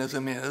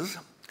egalitarianism is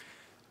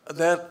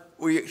that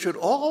we should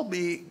all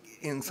be,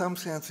 in some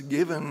sense,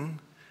 given,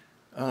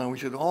 we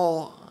should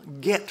all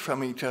get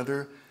from each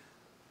other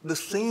the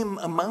same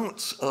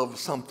amounts of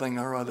something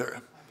or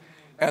other.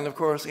 And of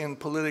course, in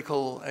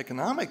political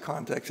economic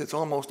context, it's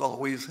almost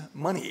always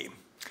money.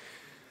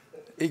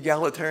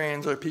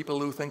 Egalitarians are people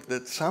who think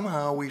that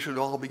somehow we should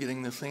all be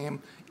getting the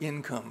same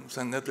incomes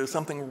and that there's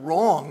something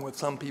wrong with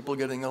some people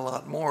getting a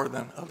lot more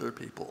than other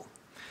people.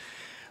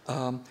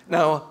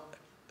 Now,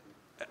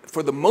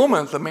 for the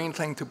moment, the main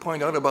thing to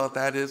point out about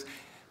that is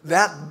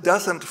that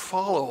doesn't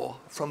follow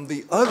from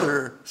the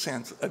other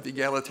sense of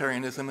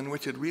egalitarianism, in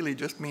which it really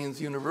just means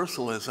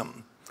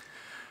universalism.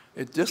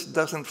 It just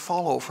doesn't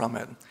follow from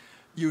it.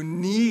 You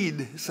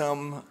need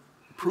some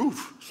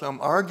proof,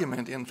 some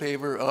argument in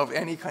favor of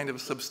any kind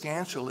of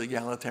substantial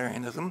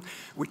egalitarianism,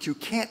 which you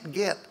can't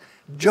get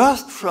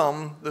just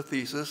from the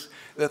thesis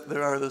that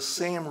there are the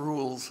same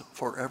rules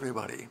for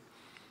everybody.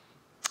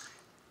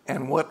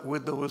 And what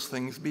would those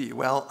things be?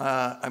 Well,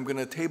 I'm going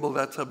to table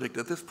that subject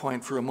at this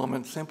point for a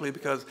moment simply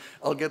because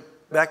I'll get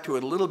back to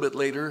it a little bit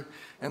later,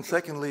 and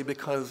secondly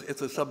because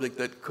it's a subject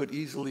that could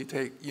easily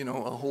take, a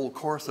whole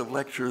course of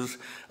lectures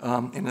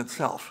in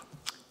itself.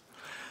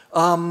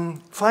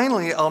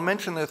 Finally, I'll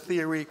mention a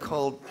theory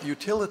called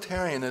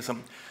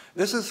utilitarianism.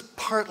 This is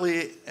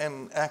partly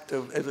an act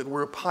of, as it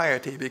were,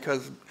 piety,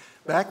 because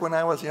back when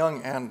I was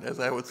young and, as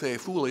I would say,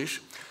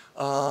 foolish,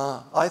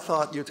 I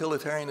thought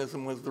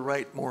utilitarianism was the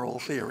right moral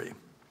theory.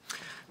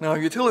 Now,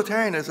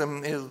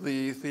 utilitarianism is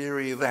the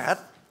theory that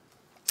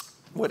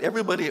what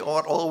everybody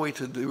ought always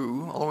to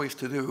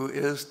do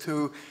is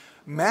to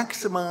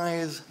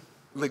maximize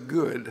the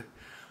good,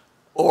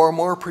 or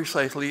more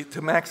precisely,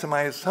 to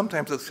maximize,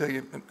 sometimes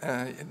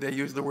they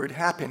use the word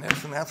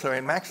happiness, and that's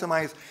right,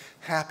 maximize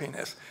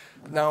happiness.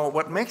 Now,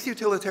 what makes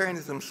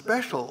utilitarianism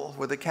special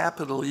with a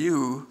capital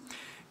U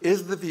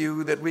is the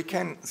view that we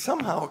can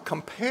somehow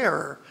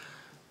compare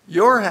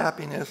your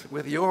happiness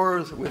with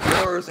yours,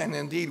 and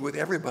indeed with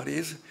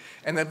everybody's,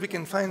 and that we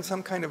can find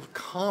some kind of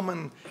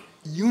common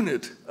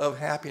unit of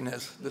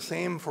happiness, the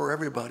same for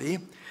everybody.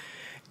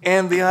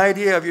 And the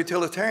idea of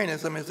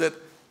utilitarianism is that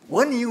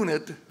one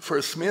unit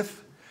for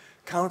Smith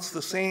counts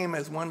the same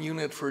as one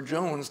unit for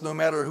Jones, no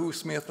matter who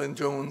Smith and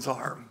Jones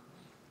are.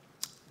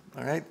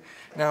 All right?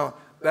 Now,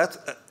 that's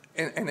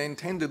an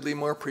intendedly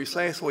more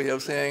precise way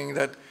of saying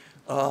that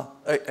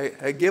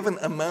a given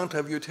amount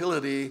of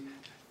utility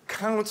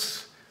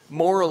counts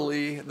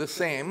morally the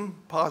same,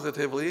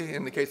 positively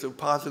in the case of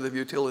positive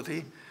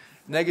utility,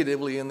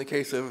 negatively in the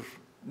case of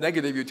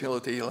negative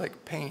utility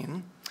like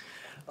pain,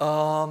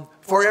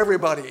 for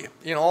everybody,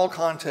 in all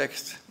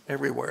contexts,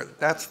 everywhere.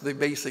 That's the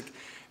basic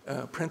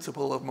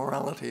principle of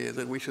morality, is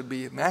that we should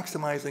be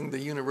maximizing the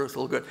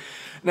universal good.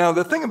 Now,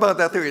 the thing about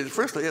that theory is,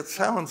 firstly, it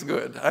sounds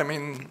good. I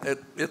mean,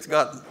 it's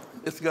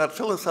got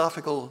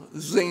philosophical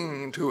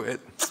zing to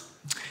it.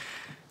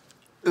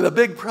 The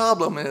big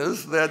problem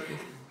is that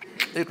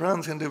it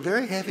runs into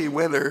very heavy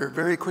weather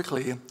very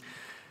quickly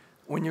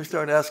when you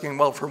start asking,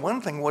 well, for one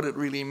thing, what it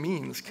really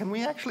means. Can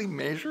we actually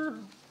measure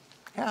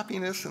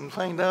happiness and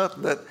find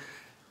out that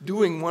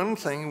doing one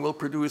thing will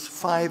produce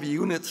 5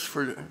 units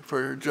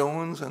for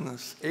Jones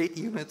and 8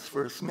 units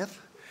for Smith?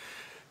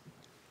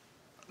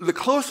 The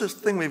closest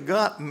thing we've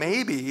got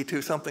maybe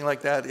to something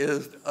like that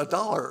is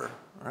 $1,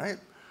 right?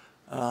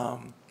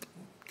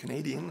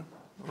 Canadian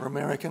or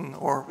American,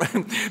 or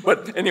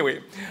but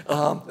anyway,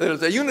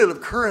 there's a unit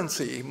of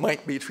currency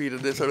might be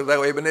treated as sort of that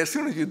way, but as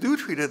soon as you do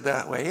treat it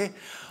that way,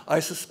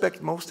 I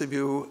suspect most of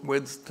you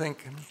would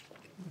think,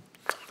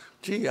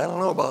 gee, I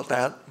don't know about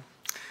that.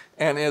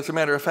 And as a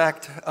matter of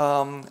fact,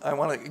 I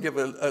want to give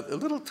a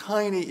little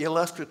tiny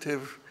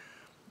illustrative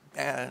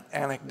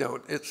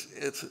anecdote.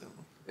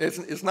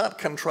 It's not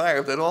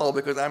contrived at all,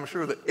 because I'm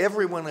sure that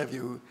every one of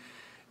you,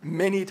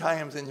 many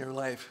times in your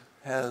life,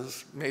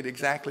 has made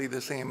exactly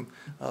the same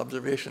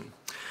observation.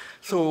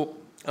 So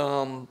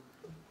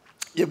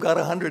you've got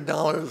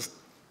 $100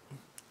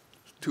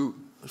 to,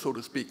 so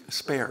to speak,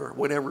 spare,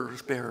 whatever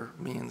spare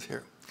means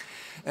here.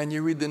 And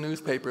you read the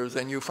newspapers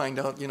and you find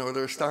out,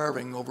 they're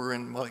starving over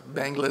in like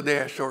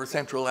Bangladesh or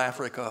Central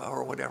Africa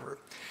or whatever.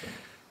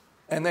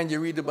 And then you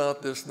read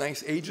about this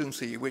nice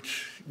agency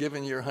which,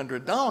 given your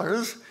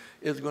 $100,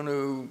 is going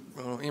to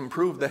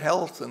improve the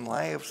health and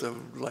lives of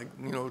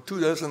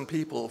 24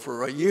 people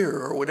for a year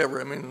or whatever.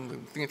 I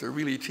mean, things are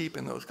really cheap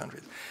in those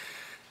countries.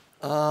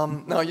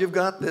 Now you've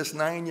got this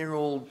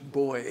 9-year-old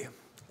boy,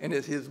 and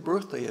his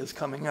birthday is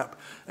coming up,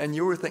 and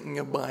you were thinking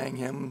of buying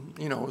him,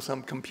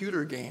 some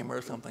computer game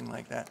or something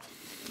like that.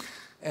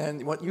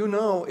 And what you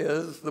know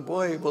is the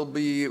boy will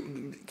be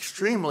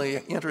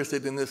extremely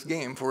interested in this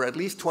game for at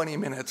least 20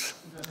 minutes.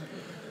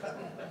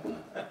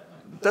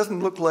 Doesn't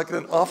look like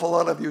an awful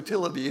lot of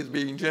utility is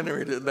being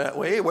generated that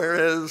way,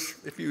 whereas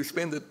if you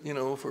spend it,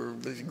 for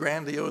these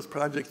grandiose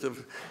projects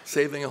of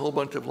saving a whole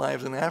bunch of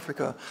lives in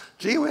Africa,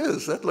 gee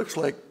whiz, that looks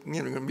like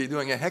you're going to be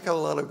doing a heck of a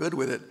lot of good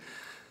with it.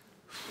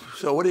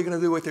 So what are you going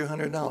to do with your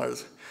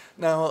 $100?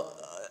 Now,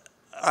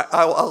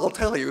 I'll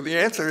tell you, the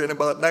answer in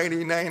about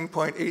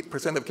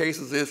 99.8% of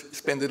cases is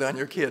spend it on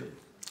your kid,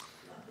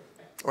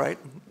 right?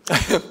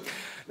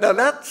 Now,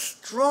 that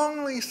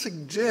strongly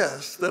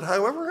suggests that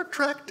however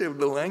attractive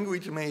the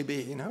language may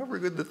be, and however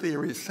good the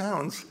theory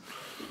sounds,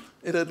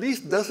 it at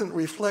least doesn't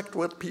reflect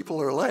what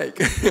people are like.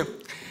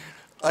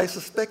 I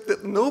suspect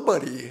that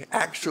nobody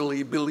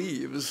actually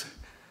believes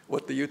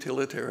what the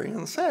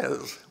utilitarian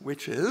says,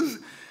 which is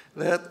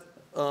that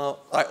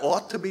I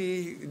ought to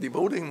be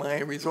devoting my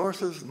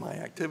resources, my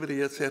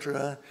activity,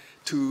 etc.,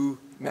 to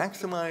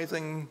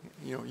maximizing,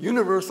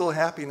 universal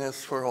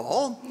happiness for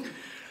all,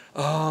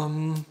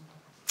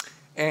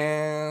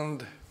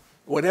 and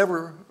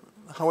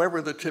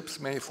however the chips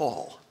may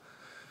fall,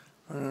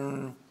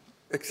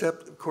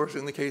 except, of course,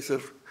 in the case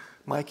of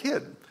my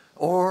kid,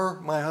 or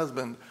my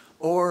husband,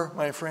 or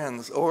my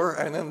friends,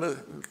 and then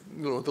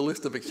the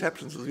list of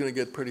exceptions is going to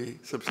get pretty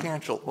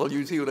substantial. Well,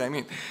 you see what I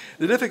mean.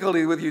 The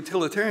difficulty with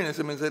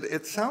utilitarianism is that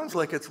it sounds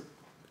like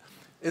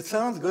it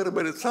sounds good,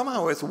 but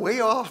somehow it's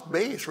way off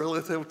base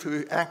relative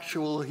to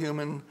actual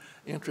human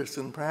interests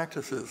and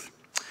practices.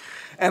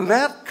 And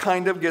that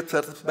kind of gets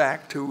us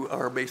back to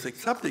our basic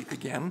subject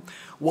again.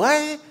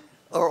 Why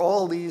are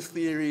all these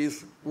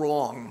theories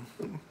wrong?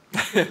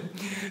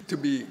 To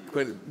be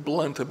quite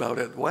blunt about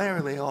it, why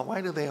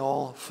do they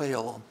all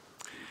fail?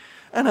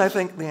 And I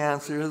think the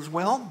answer is,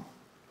 well,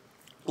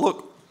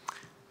 look,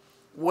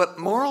 what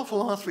moral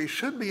philosophy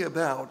should be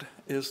about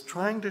is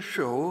trying to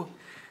show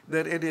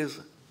that it is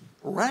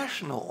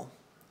rational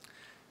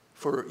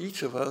for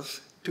each of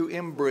us to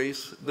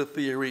embrace the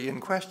theory in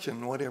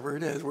question, whatever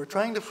it is. We're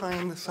trying to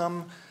find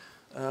some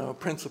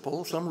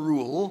principle, some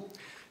rule,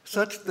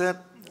 such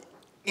that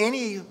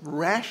any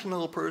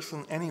rational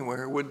person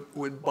anywhere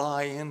would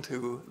buy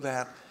into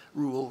that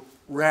rule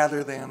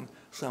rather than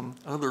some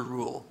other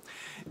rule.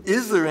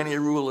 Is there any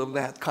rule of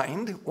that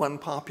kind? One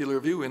popular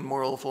view in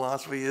moral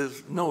philosophy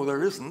is, no,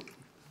 there isn't.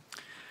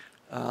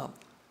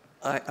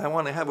 I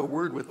want to have a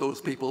word with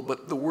those people,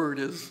 but the word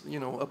is,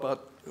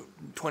 about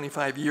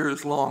 25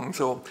 years long,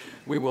 so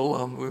we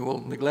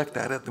will neglect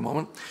that at the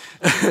moment.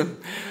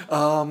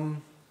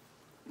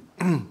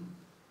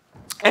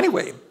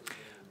 Anyway,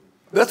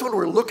 that's what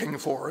we're looking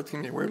for.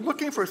 We're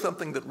looking for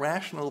something that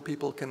rational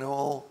people can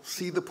all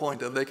see the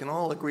point of, they can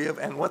all agree of,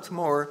 and what's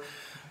more,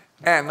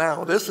 and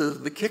now this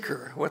is the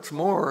kicker, what's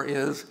more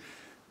is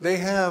they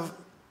have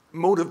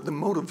the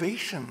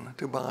motivation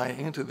to buy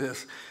into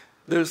this.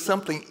 There's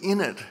something in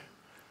it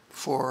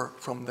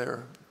from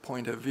their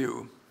point of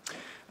view.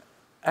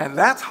 And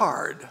that's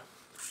hard.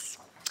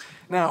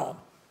 Now,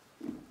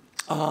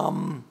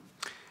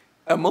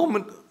 a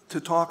moment to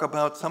talk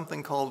about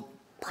something called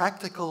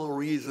practical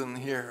reason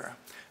here.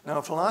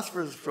 Now,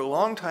 philosophers for a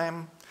long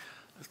time,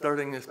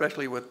 starting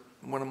especially with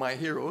one of my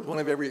heroes, one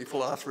of every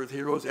philosopher's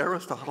heroes,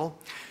 Aristotle,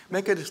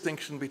 make a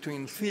distinction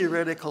between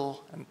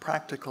theoretical and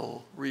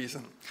practical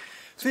reason.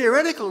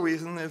 Theoretical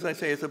reason, as I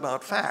say, is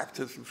about facts.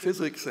 It's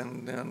physics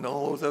and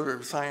all those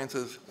other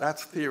sciences.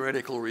 That's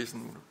theoretical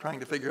reason. We're trying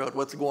to figure out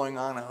what's going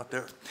on out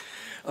there.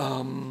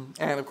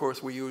 And of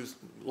course, we use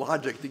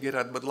logic to get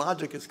at it, but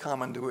logic is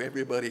common to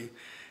everybody.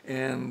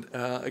 And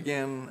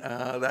again,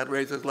 that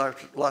raises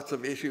lots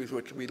of issues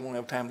which we don't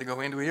have time to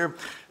go into here.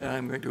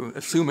 I'm going to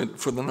assume it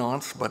for the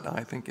nonce, but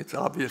I think it's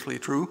obviously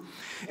true.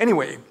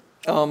 Anyway,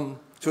 so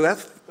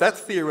that's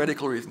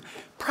theoretical reason.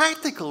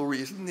 Practical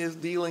reason is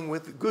dealing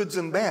with goods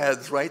and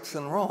bads, rights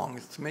and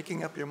wrongs. It's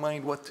making up your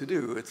mind what to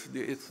do. It's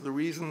the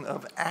reason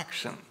of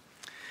action.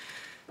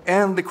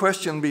 And the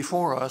question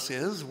before us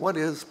is, what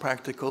is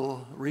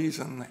practical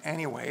reason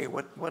anyway?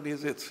 What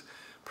is its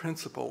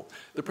principle.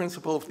 The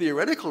principle of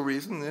theoretical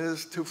reason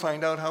is to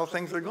find out how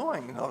things are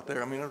going out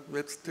there. I mean,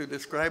 it's to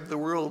describe the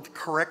world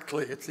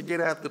correctly. It's to get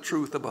at the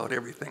truth about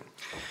everything.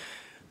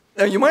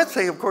 Now, you might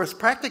say, of course,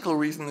 practical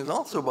reason is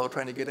also about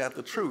trying to get at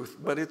the truth,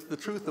 but it's the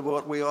truth about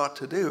what we ought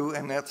to do,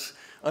 and that's,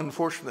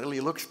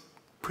 unfortunately, looks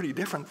pretty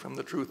different from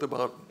the truth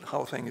about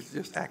how things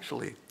just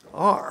actually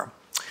are.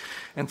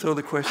 And so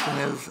the question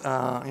is,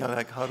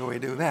 like, how do we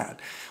do that?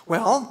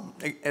 Well,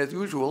 as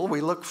usual, we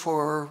look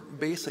for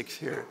basics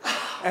here.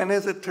 And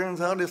as it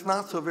turns out, it's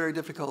not so very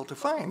difficult to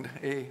find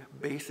a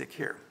basic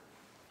here.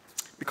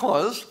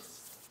 Because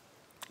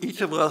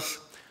each of us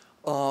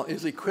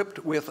is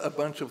equipped with a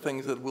bunch of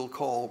things that we'll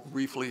call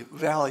briefly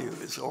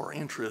values or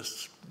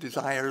interests,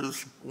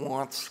 desires,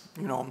 wants,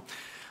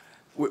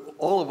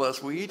 all of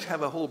us, we each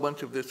have a whole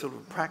bunch of this sort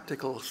of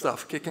practical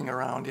stuff kicking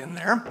around in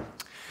there.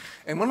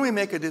 And when we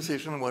make a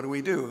decision, what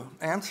do?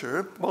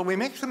 Answer, well, we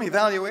make some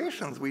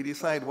evaluations. We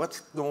decide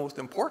what's the most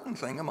important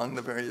thing among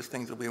the various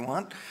things that we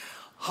want.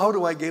 How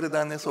do I get it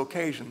on this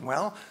occasion?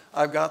 Well,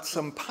 I've got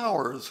some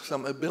powers,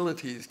 some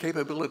abilities,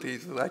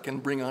 capabilities that I can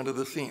bring onto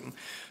the scene.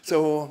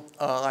 So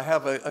I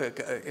have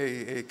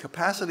a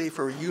capacity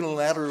for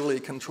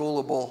unilaterally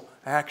controllable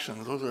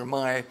actions. Those are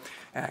my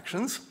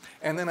actions.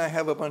 And then I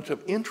have a bunch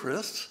of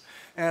interests.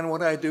 And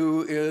what I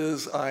do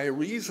is I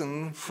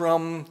reason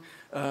from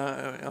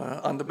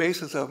on the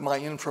basis of my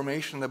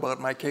information about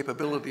my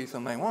capabilities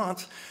and my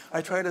wants,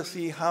 I try to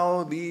see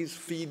how these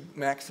feed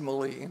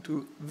maximally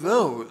into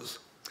those.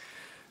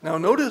 Now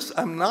notice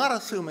I'm not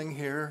assuming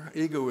here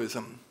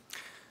egoism.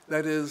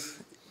 That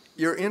is,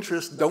 your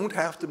interests don't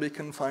have to be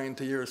confined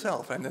to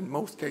yourself, and in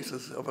most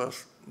cases of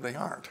us, they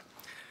aren't.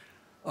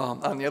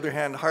 On the other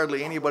hand,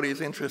 hardly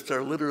anybody's interests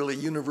are literally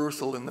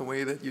universal in the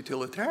way that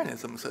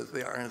utilitarianism says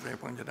they are, as I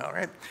pointed out,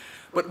 right?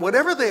 But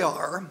whatever they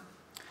are,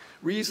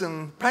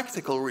 reason,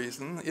 practical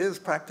reason, is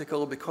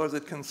practical because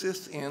it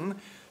consists in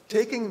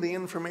taking the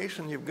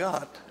information you've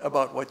got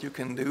about what you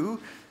can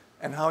do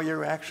and how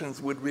your actions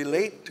would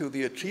relate to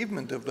the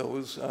achievement of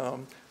those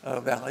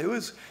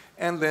values,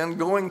 and then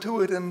going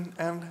to it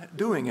and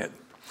doing it.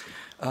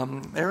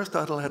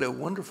 Aristotle had a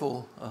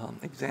wonderful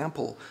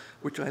example,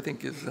 which I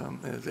think is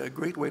a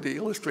great way to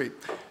illustrate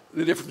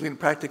the difference between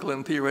practical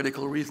and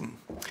theoretical reason.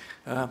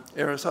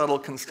 Aristotle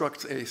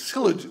constructs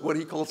what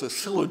he calls a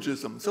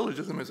syllogism.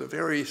 Syllogism is a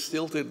very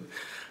stilted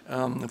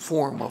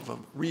form of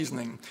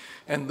reasoning.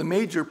 And the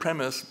major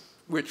premise,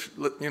 which,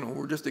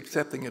 we're just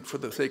accepting it for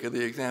the sake of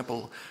the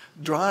example,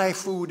 dry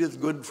food is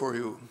good for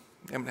you.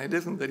 I mean, it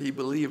isn't that he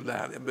believed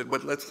that,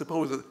 but let's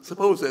suppose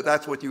that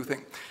that's what you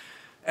think.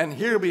 And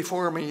here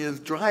before me is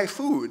dry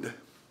food.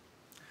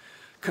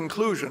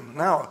 Conclusion.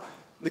 Now,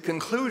 the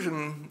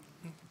conclusion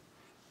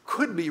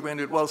could be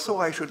rendered, well, so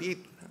I should eat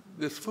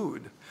this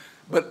food.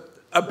 But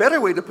a better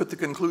way to put the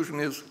conclusion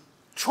is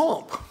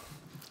chomp.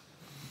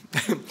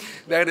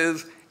 That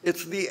is,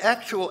 it's the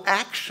actual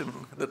action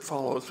that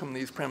follows from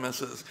these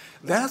premises.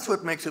 That's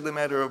what makes it a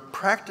matter of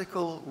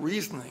practical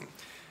reasoning.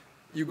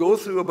 You go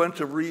through a bunch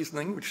of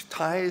reasoning which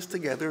ties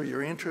together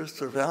your interests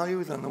or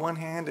values on the one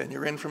hand and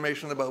your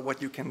information about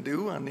what you can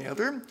do on the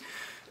other.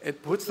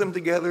 It puts them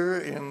together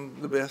in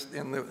the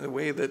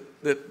way that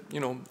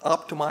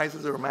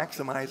optimizes or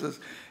maximizes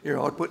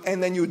your output,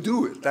 and then you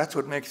do it. That's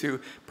what makes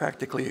you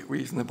practically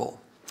reasonable.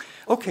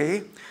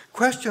 Okay,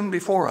 question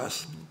before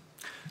us.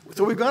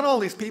 So we've got all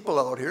these people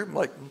out here,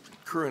 like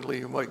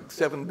currently like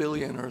 7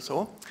 billion or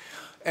so,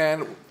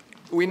 and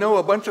we know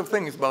a bunch of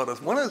things about us.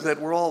 One is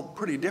that we're all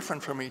pretty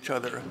different from each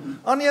other.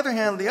 On the other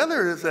hand, the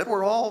other is that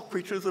we're all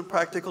creatures of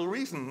practical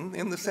reason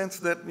in the sense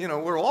that,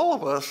 we're all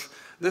of us,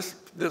 this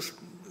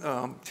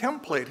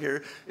template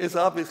here is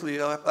obviously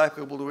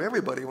applicable to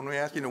everybody. When we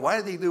ask, why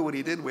did he do what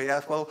he did, we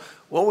ask, well,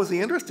 what was he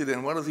interested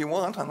in? What does he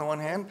want on the one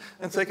hand?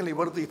 And secondly,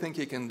 what does he think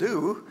he can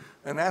do?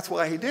 And that's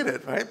why he did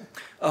it, right?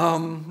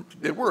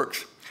 It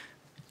works.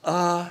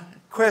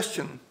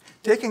 Question.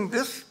 Taking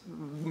this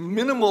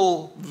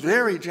minimal,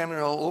 very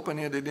general,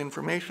 open-ended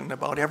information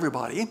about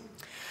everybody,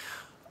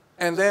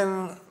 and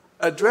then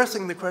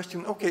addressing the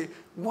question, okay,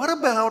 what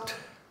about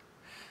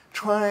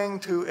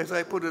trying to, as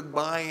I put it,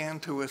 buy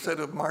into a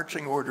set of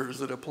marching orders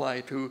that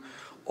apply to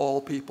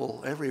all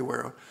people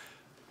everywhere?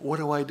 What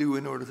do I do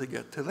in order to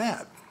get to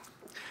that?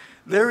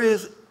 There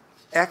is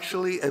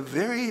actually a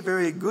very,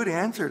 very good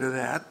answer to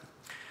that,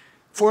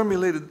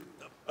 formulated,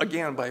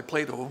 again, by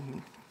Plato,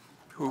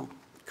 who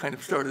kind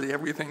of started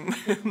everything,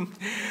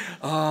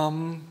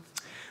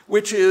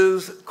 which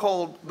is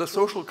called the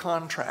social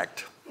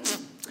contract.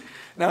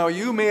 Now,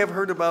 you may have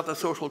heard about the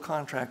social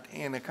contract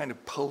in a kind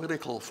of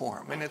political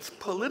form. In its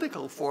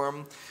political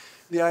form,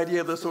 the idea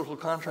of the social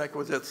contract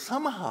was that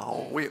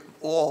somehow we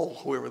all,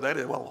 whoever that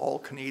is, well, all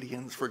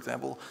Canadians, for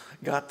example,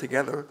 got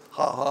together,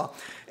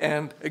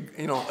 and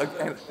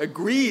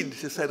agreed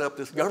to set up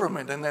this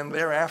government, and then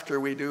thereafter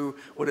we do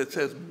what it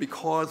says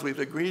because we've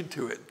agreed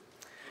to it.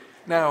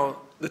 Now,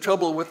 the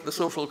trouble with the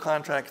social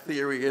contract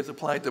theory as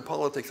applied to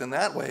politics in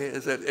that way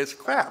is that it's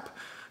crap.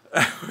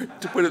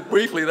 To put it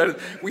briefly, that is,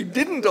 we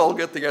didn't all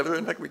get together.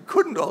 In fact, we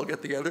couldn't all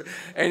get together.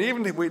 And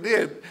even if we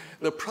did,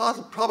 the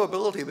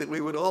probability that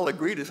we would all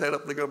agree to set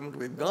up the government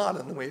we've got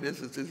and the way it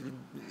is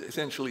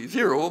essentially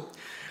zero,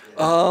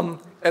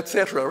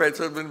 etc. Right?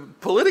 So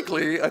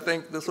politically, I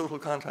think the social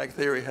contract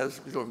theory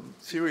has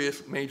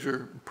serious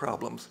major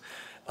problems.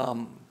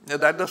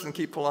 That doesn't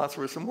keep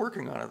philosophers from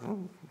working on it.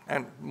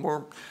 And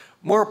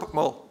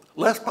well,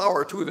 less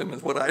power to them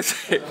is what I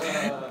say.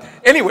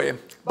 Anyway,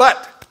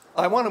 but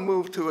I want to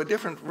move to a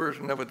different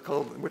version of it,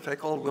 which I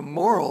call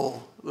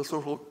the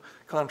social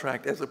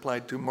contract as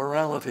applied to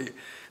morality.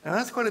 Now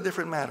that's quite a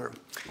different matter.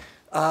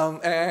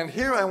 And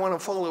here I want to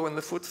follow in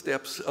the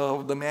footsteps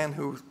of the man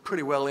who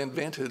pretty well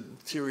invented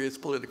serious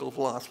political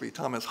philosophy,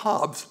 Thomas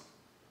Hobbes.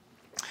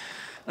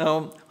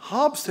 Now,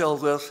 Hobbes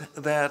tells us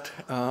that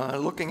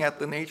looking at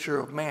the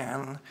nature of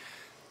man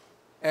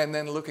and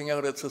then looking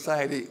out at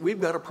society, we've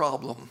got a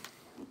problem.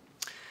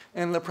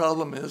 And the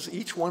problem is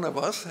each one of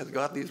us has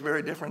got these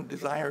very different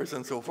desires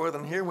and so forth,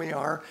 and here we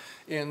are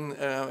in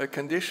a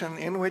condition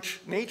in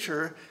which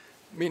nature,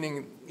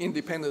 meaning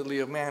independently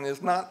of man,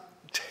 is not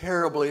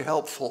terribly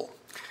helpful,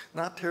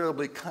 not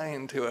terribly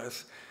kind to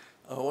us.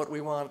 What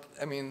we want,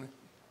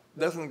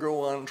 doesn't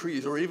grow on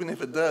trees, or even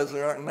if it does,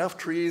 there aren't enough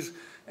trees,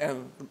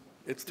 and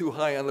it's too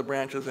high on the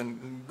branches,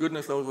 and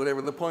goodness knows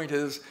whatever. The point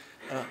is,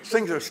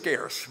 things are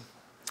scarce.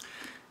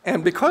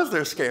 And because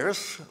they're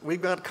scarce,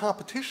 we've got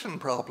competition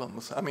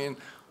problems.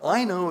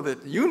 I know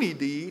that you need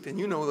to eat, and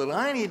you know that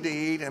I need to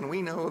eat, and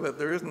we know that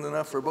there isn't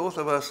enough for both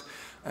of us,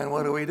 and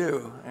what do we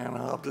do? And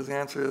Hobbes'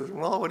 answer is,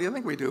 well, what do you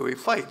think we do? We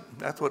fight.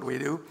 That's what we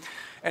do.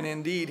 And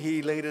indeed,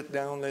 he laid it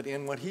down that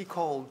in what he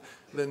called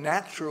the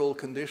natural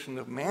condition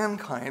of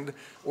mankind,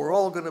 we're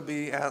all going to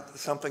be at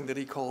something that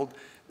he called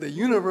the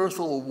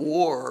universal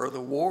war, the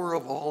war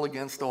of all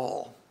against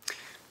all.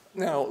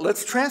 Now,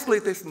 let's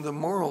translate this into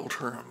moral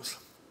terms.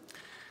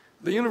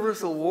 The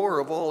universal war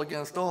of all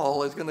against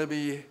all is going to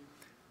be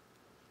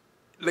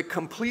the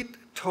complete,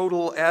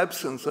 total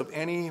absence of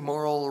any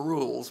moral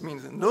rules. It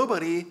means that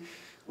nobody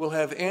will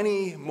have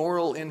any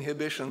moral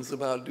inhibitions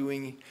about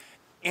doing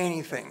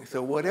anything.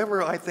 So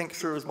whatever I think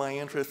serves my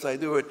interests, I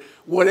do it,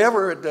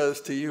 whatever it does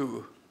to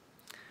you.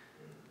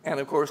 And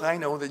of course, I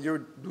know that you're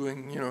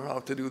doing,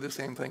 how to do the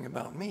same thing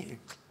about me.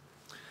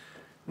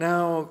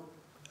 Now,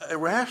 a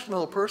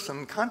rational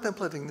person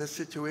contemplating this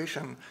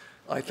situation,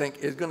 I think,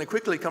 is going to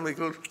quickly come to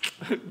go,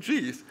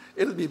 geez,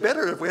 it'd be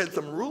better if we had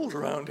some rules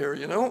around here,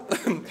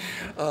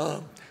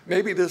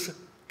 Maybe this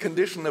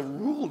condition of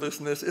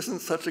rulelessness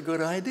isn't such a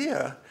good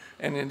idea.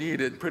 And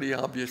indeed, it pretty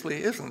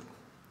obviously isn't.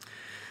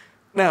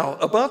 Now,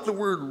 about the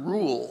word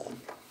rule,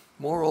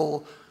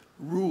 moral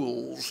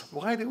rules.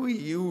 Why do we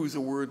use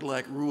a word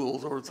like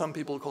rules, or some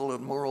people call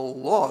it moral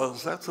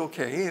laws? That's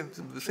okay. It's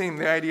the same.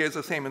 The idea is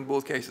the same in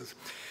both cases.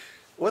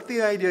 What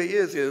the idea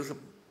is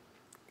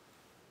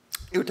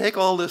you take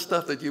all this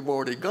stuff that you've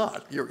already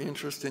got, your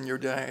interests and your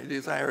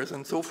desires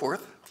and so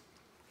forth,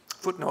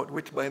 footnote,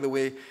 which, by the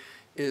way,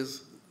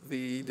 is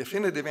the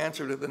definitive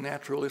answer to the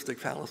naturalistic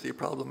fallacy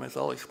problem, as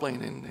I'll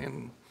explain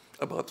in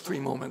about 3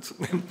 moments.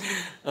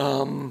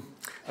 All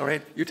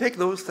right, you take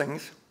those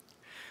things.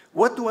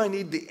 What do I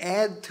need to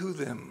add to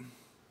them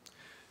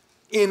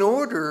in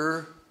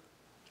order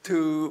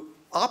to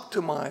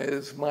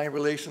optimize my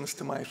relations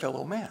to my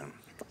fellow man?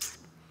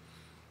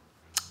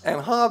 And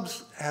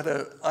Hobbes had,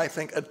 I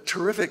think, a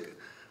terrific,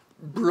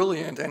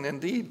 brilliant, and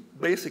indeed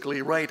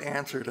basically right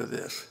answer to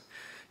this.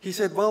 He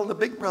said, well, the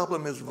big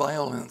problem is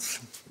violence.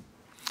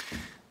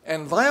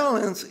 And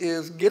violence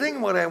is getting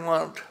what I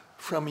want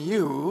from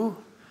you,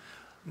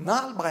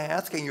 not by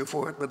asking you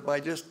for it, but by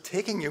just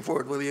taking you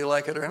for it, whether you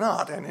like it or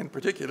not, and in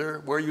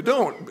particular, where you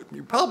don't.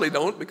 You probably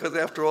don't, because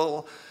after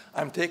all,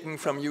 I'm taking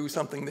from you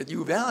something that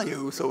you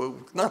value, so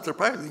it's not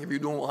surprising if you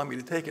don't want me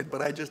to take it,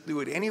 but I just do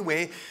it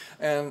anyway.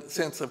 And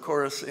since, of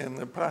course, in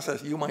the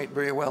process, you might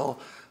very well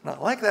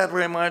not like that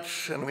very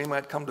much, and we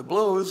might come to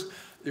blows,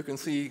 you can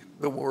see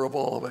the war of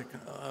all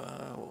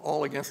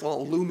against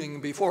all looming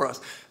before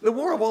us. The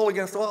war of all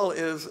against all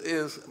is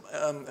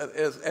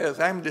as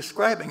I'm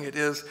describing it,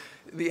 is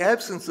the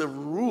absence of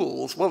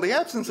rules. Well, the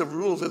absence of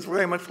rules is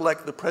very much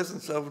like the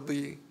presence of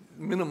the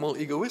minimal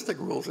egoistic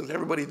rules, as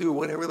everybody do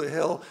whatever the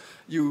hell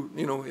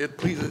it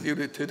pleases you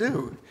to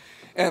do.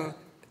 And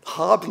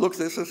Hobbes looks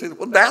at this and says,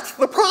 well, that's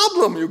the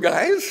problem, you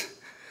guys.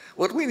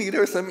 What we need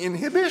are some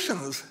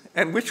inhibitions.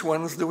 And which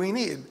ones do we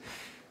need?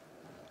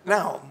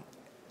 Now,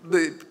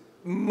 the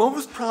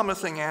most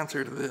promising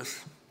answer to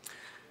this,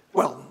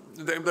 well,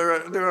 there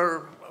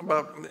are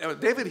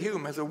about, David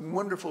Hume has a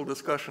wonderful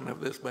discussion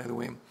of this, by the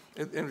way.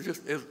 It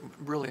just is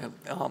brilliant.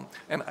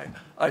 And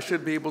I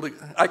should be able to,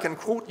 I can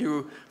quote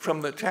you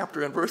from the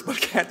chapter and verse, but I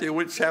can't tell you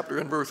which chapter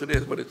and verse it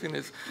is, but it's in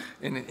his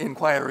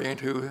inquiry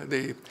into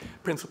the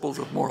principles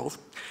of morals.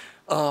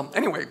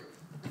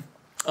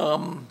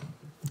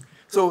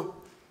 So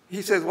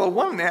he says, well,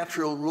 one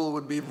natural rule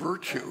would be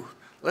virtue.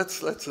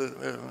 Let's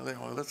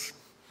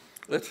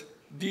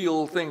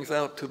deal things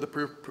out to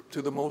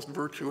the most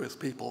virtuous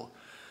people.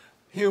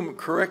 Hume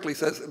correctly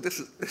says this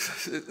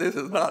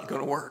is not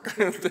going to work,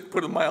 to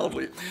put it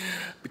mildly,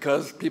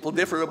 because people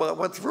differ about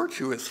what's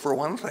virtuous, for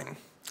one thing,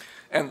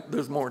 and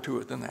there's more to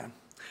it than that.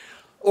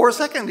 Or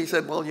second, he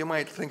said, well, you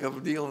might think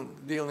of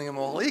dealing them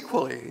all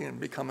equally and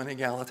become an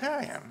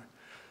egalitarian.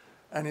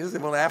 And he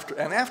said, well,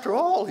 after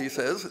all, he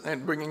says,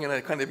 and bringing in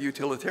a kind of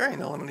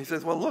utilitarian element, he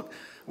says, well, look,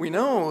 we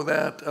know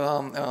that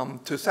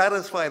to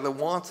satisfy the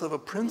wants of a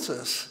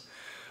princess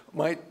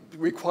might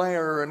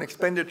require an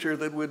expenditure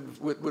that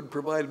would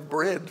provide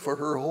bread for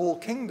her whole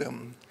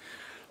kingdom.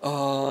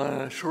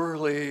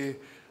 Surely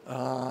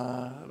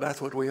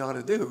that's what we ought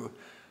to do.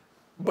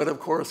 But of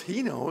course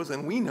he knows,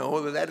 and we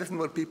know, that that isn't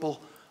what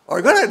people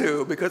are going to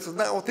do, because it's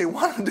not what they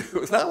want to do.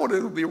 It's not what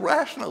it would be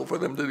rational for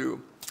them to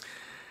do.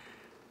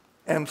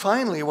 And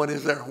finally, what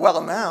is there?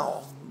 Well,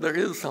 now there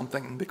is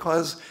something,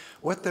 because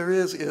what there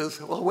is,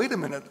 well, wait a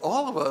minute,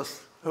 all of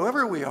us,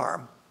 whoever we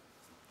are,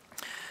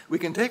 we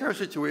can take our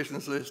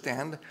situations as they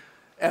stand,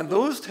 and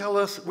those tell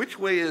us which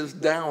way is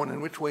down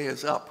and which way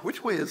is up,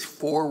 which way is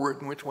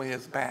forward and which way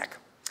is back.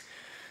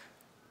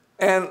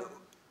 And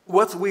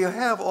what we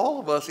have, all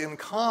of us, in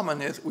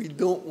common is we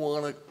don't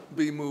want to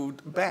be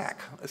moved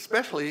back,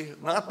 especially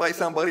not by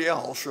somebody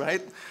else,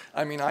 right?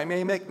 I mean, I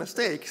may make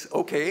mistakes,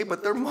 okay,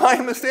 but they're my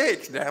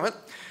mistakes, damn it.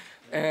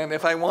 And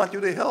if I want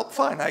you to help,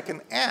 fine, I can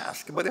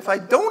ask. But if I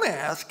don't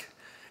ask,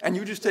 and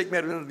you just take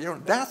matters into your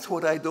own, that's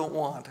what I don't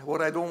want.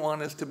 What I don't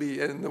want is to be,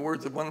 in the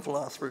words of one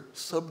philosopher,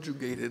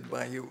 subjugated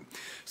by you.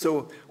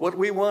 So what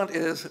we want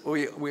is,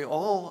 we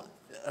all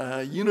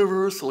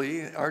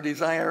universally, our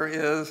desire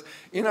is,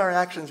 in our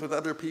actions with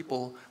other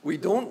people, we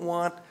don't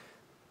want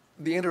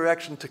the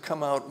interaction to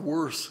come out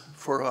worse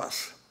for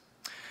us.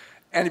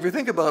 And if you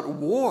think about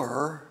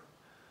war,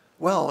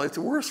 well, it's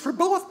worse for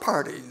both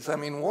parties. I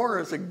mean, war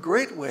is a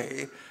great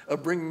way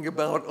of bringing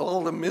about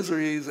all the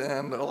miseries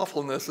and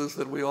awfulnesses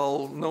that we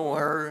all know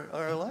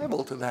are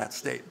liable to that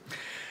state.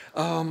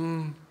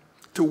 To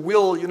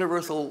will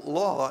universal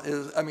law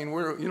is, I mean,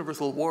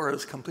 universal war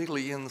is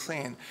completely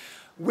insane.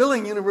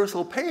 Willing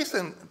universal peace,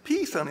 on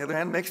the other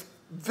hand, makes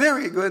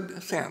very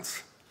good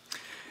sense.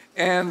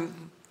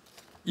 And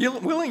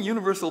willing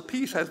universal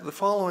peace has the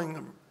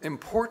following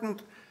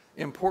important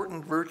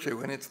virtue,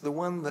 and it's the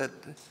one that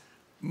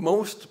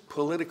most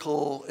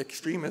political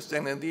extremists,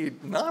 and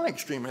indeed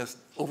non-extremists,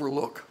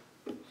 overlook.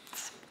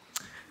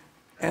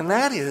 And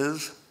that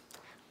is,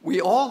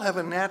 we all have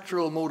a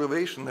natural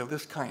motivation of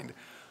this kind.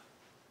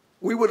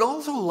 We would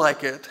also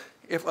like it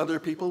if other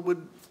people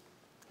would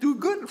do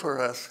good for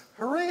us.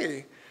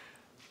 Hooray!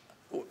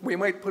 We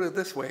might put it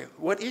this way.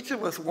 What each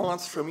of us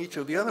wants from each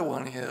of the other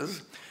one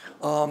is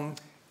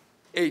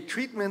a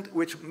treatment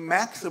which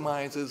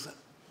maximizes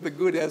the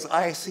good as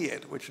I see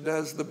it, which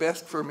does the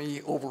best for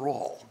me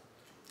overall.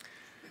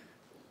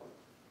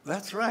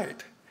 That's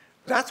right.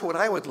 That's what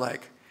I would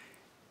like.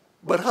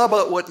 But how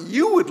about what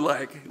you would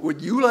like?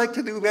 Would you like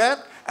to do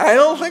that? I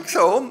don't think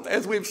so,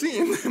 as we've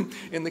seen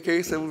in the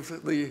case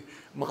of the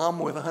mom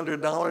with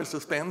 $100 to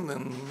spend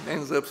and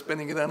ends up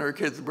spending it on her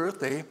kid's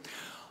birthday.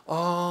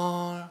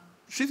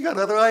 She's got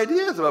other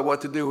ideas about what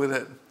to do with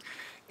it.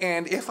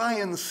 And if I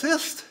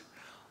insist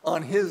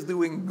on his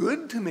doing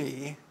good to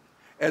me,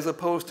 as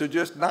opposed to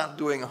just not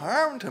doing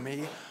harm to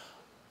me,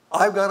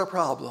 I've got a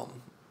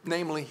problem.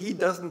 Namely, he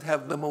doesn't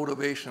have the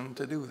motivation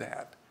to do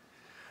that.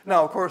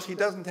 Now, of course, he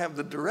doesn't have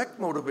the direct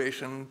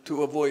motivation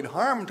to avoid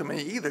harm to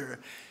me either,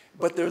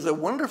 but there's a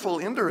wonderful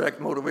indirect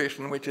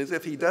motivation, which is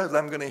if he does,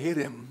 I'm going to hit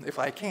him if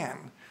I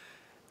can.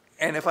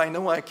 And if I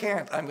know I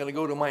can't, I'm going to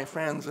go to my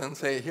friends and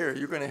say, here,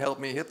 you're going to help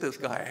me hit this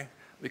guy,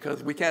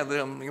 because we can't let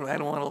him, I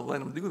don't want to let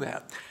him do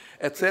that,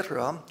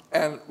 etc.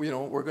 And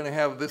we're going to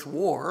have this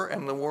war,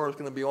 and the war is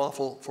going to be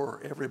awful for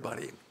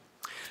everybody.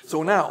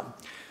 So now,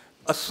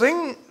 a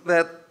thing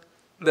that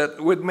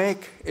would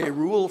make a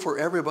rule for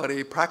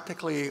everybody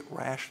practically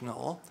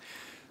rational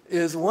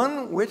is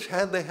one which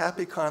had the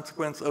happy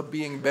consequence of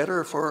being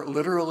better for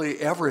literally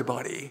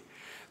everybody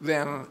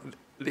than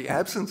the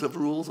absence of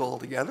rules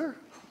altogether,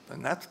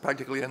 and that's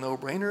practically a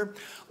no-brainer,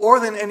 or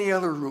than any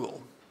other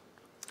rule.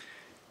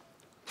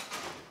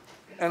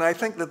 And I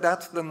think that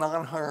that's the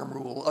non-harm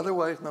rule,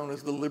 otherwise known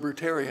as the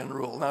libertarian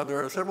rule. Now,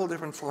 there are several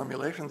different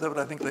formulations of it.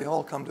 I think they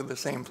all come to the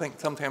same thing,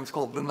 sometimes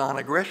called the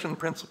non-aggression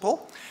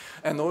principle.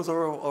 And those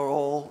are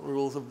all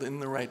rules in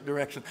the right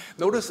direction.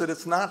 Notice that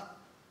it's not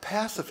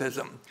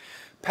pacifism.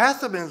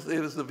 Pacifism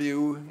is the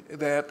view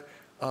that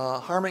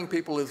harming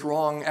people is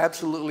wrong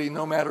absolutely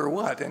no matter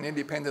what and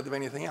independent of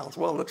anything else.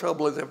 Well, the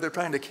trouble is if they're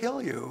trying to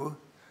kill you,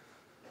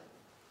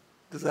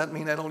 does that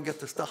mean I don't get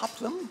to stop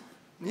them?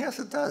 Yes,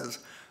 it does.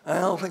 I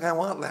don't think I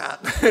want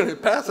that.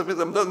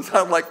 Pacifism doesn't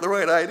sound like the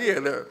right idea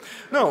there.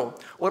 No,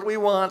 what we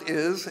want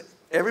is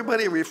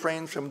everybody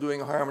refrains from doing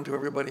harm to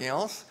everybody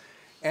else,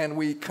 and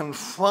we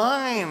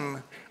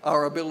confine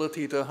our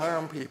ability to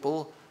harm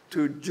people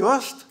to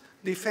just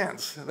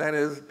defense. That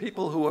is,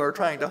 people who are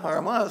trying to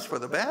harm us for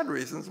the bad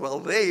reasons,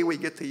 well, we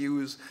get to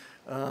use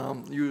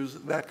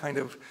that kind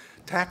of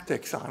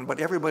tactics on, but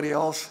everybody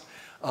else,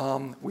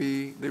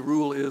 the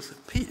rule is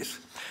peace.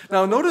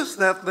 Now notice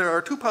that there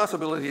are two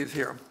possibilities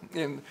here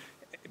in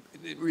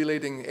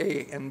relating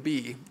A and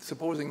B,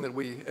 supposing that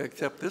we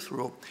accept this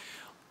rule.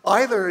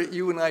 Either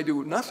you and I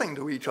do nothing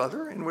to each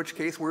other, in which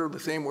case we're the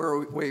same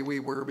way we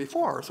were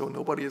before, so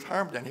nobody has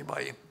harmed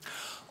anybody.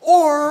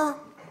 Or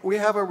we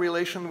have a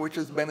relation which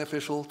is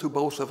beneficial to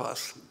both of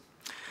us.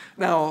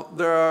 Now,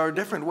 there are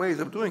different ways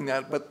of doing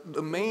that, but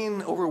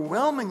the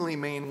overwhelmingly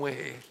main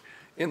way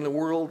in the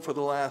world for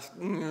the last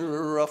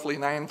roughly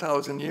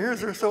 9,000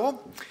 years or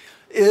so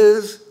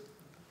is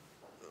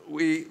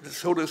we,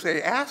 so to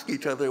say, ask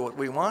each other what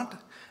we want,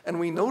 and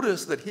we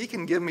notice that he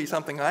can give me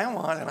something I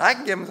want, and I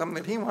can give him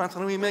something that he wants,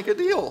 and we make a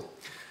deal,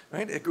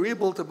 right?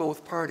 Agreeable to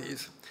both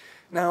parties.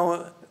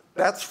 Now,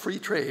 that's free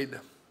trade.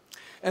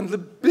 And the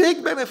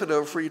big benefit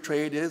of free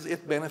trade is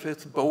it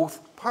benefits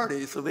both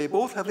parties, so they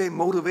both have a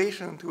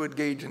motivation to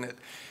engage in it.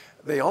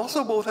 They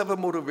also both have a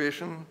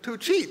motivation to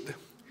cheat.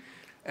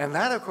 And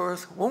that, of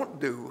course, won't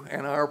do.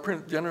 And our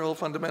general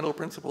fundamental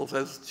principle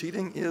says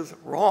cheating is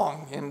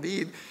wrong.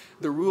 Indeed,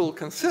 the rule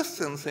consists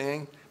in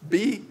saying,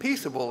 be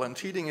peaceable, and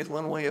cheating is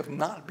one way of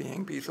not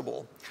being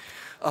peaceable.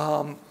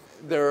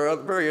 There are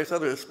various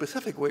other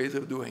specific ways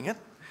of doing it,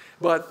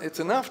 but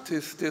it's enough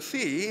to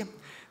see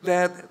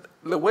that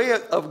the way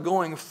of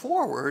going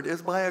forward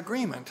is by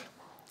agreement.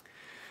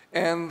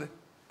 And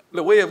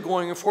the way of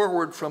going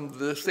forward from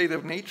the state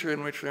of nature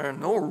in which there are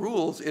no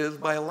rules is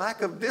by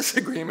lack of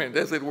disagreement,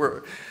 as it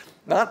were.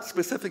 Not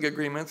specific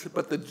agreements,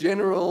 but the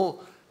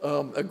general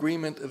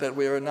agreement that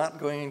we are not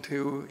going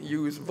to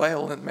use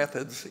violent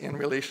methods in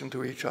relation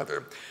to each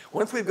other.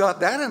 Once we've got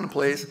that in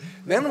place,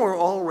 then we're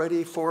all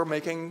ready for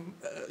making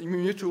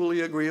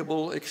mutually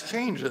agreeable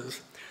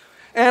exchanges.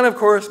 And of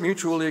course,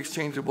 mutually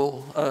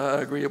exchangeable,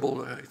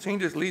 agreeable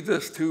exchanges leads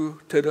us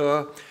to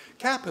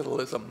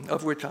capitalism,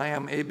 of which I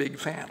am a big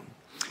fan.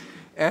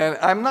 And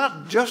I'm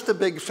not just a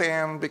big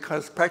fan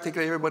because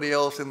practically everybody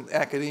else in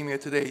academia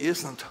today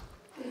isn't.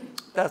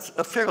 That's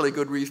a fairly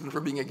good reason for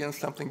being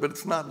against something, but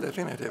it's not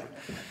definitive.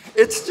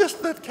 It's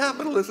just that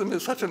capitalism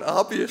is such an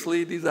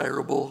obviously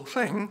desirable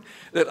thing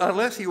that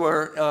unless you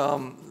are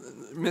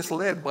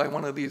misled by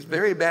one of these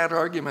very bad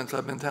arguments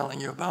I've been telling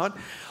you about,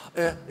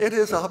 it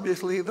is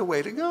obviously the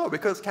way to go,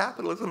 because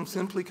capitalism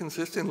simply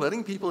consists in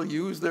letting people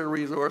use their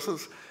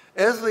resources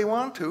as they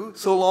want to,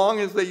 so long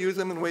as they use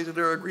them in ways that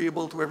are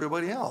agreeable to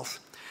everybody else.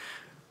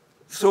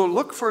 So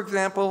look, for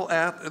example,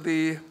 at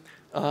the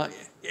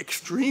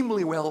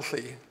extremely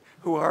wealthy,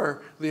 who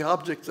are the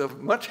objects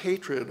of much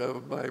hatred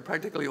by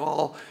practically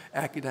all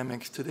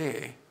academics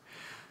today.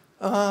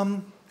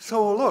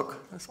 So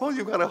look, suppose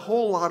you've got a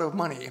whole lot of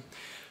money.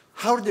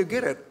 How did you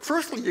get it?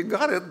 Firstly, you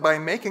got it by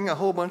making a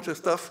whole bunch of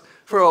stuff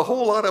for a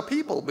whole lot of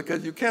people,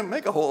 because you can't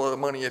make a whole lot of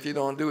money if you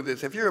don't do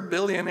this. If you're a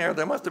billionaire,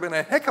 there must have been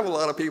a heck of a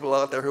lot of people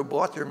out there who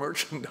bought your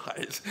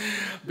merchandise,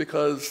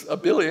 because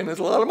 $1 billion is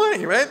a lot of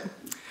money, right?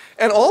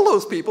 And all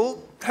those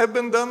people have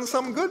been done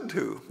some good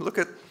to. Look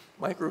at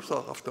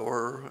Microsoft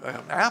or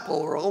Apple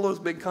or all those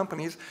big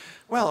companies.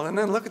 Well, and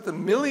then look at the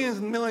millions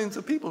and millions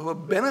of people who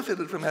have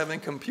benefited from having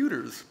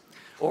computers,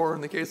 or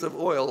in the case of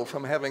oil,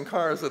 from having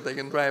cars that they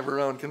can drive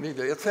around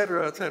conveniently, et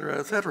cetera, et cetera,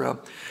 et cetera.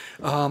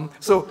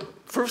 So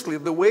firstly,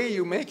 the way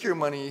you make your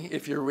money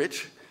if you're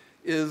rich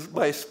is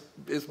by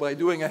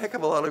doing a heck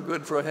of a lot of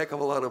good for a heck of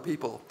a lot of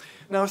people.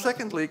 Now,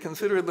 secondly,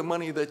 consider the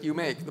money that you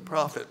make, the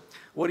profit.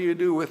 What do you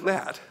do with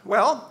that?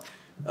 Well,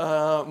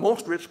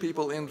 most rich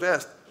people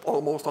invest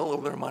almost all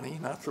of their money,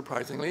 not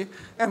surprisingly,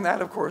 and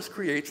that, of course,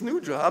 creates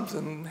new jobs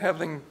and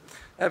having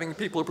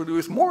people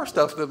produce more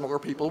stuff that more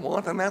people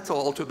want, and that's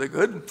all to the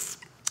good.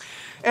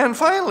 And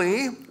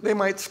finally, they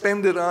might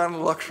spend it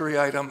on luxury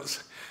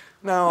items.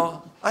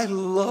 Now, I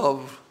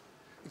love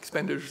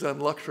expenditures on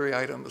luxury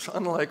items,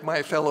 unlike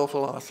my fellow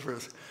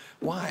philosophers.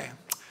 Why?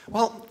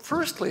 Well,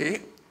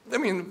 firstly, I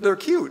mean, they're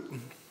cute.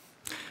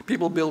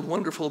 People build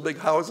wonderful big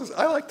houses.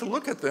 I like to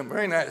look at them,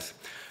 very nice.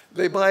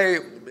 They buy,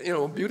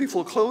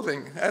 beautiful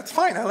clothing. That's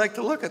fine, I like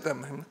to look at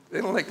them. They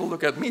don't like to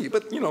look at me,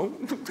 but, it's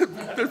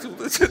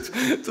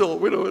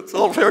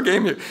all fair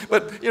game here.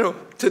 But,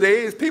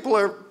 today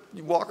people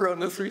you walk around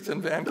the streets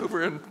in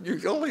Vancouver and you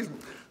see all these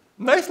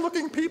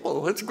nice-looking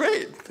people. It's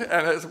great.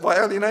 And why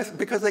are they nice?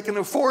 Because they can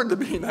afford to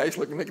be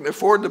nice-looking. They can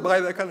afford to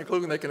buy that kind of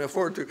clothing. They can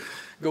afford to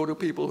go to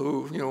people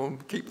who,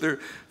 keep their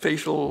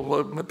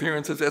facial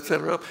appearances,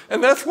 etc.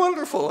 And that's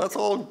wonderful. That's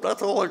all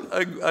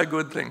a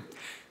good thing.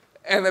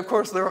 And of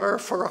course, there are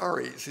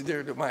Ferraris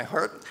dear to my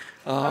heart,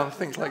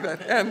 things like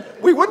that. And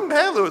we wouldn't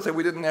have those if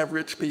we didn't have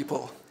rich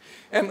people.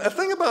 And the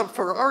thing about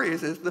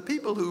Ferraris is the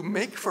people who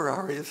make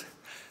Ferraris,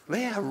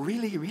 they have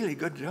really, really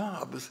good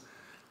jobs,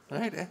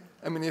 right?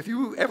 I mean, if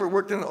you ever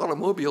worked in an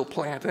automobile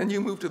plant and you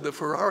moved to the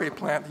Ferrari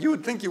plant, you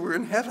would think you were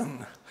in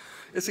heaven.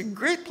 It's a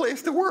great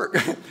place to work.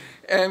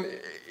 And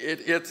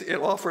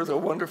it offers a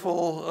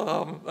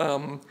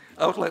wonderful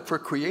outlet for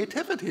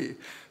creativity.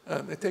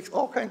 It takes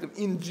all kinds of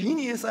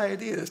ingenious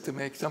ideas to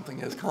make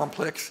something as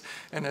complex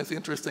and as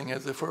interesting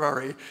as a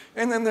Ferrari.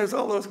 And then there's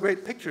all those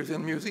great pictures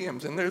in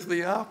museums, and there's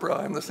the opera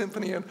and the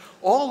symphony and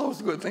all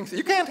those good things.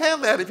 You can't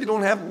have that if you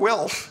don't have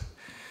wealth.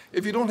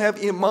 If you don't have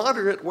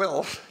immoderate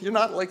wealth, you're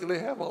not likely to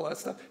have all that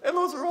stuff. And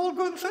those are all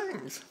good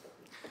things.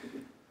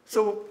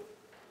 So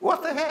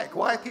what the heck?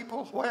 Why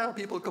are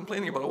people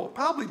complaining about it? Well,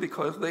 probably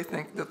because they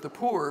think that the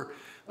poor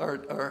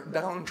are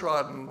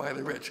downtrodden by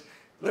the rich.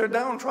 They're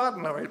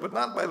downtrodden, all right, but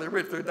not by the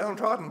rich. They're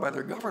downtrodden by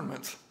their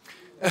governments,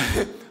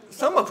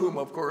 some of whom,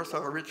 of course,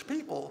 are rich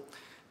people.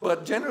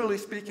 But generally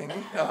speaking,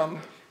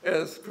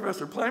 as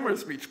Professor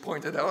Plimer's speech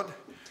pointed out,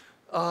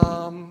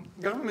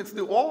 governments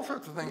do all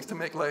sorts of things to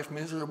make life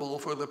miserable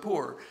for the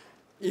poor.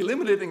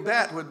 Eliminating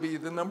that would be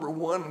the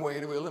 #1 way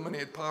to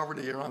eliminate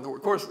poverty around the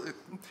world. Of course,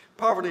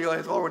 poverty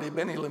has already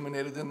been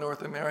eliminated in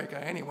North America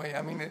anyway.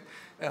 I mean,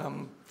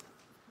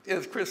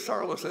 as Chris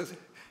Sarlo says,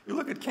 you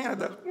look at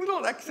Canada, we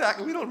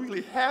don't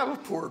really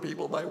have poor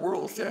people by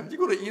world standards. You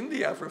go to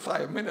India for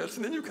 5 minutes,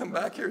 and then you come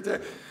back here and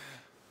say,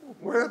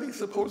 where are these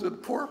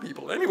supposed poor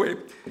people? Anyway,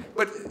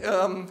 but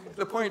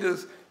the point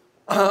is,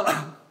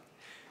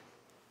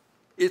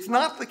 it's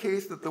not the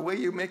case that the way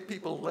you make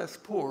people less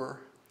poor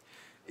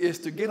is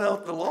to get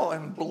out the law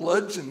and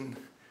bludgeon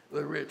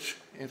the rich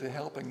into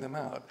helping them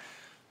out.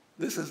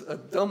 This is a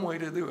dumb way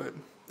to do it.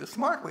 The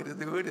smart way to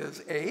do it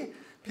is, A,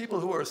 people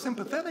who are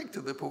sympathetic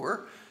to the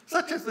poor,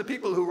 such as the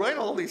people who write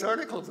all these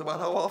articles about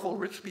how awful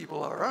rich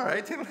people are. All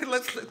right,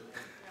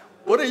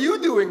 what are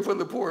you doing for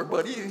the poor,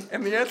 buddy?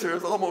 And the answer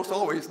is almost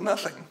always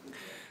nothing.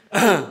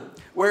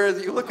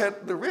 Whereas you look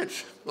at the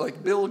rich,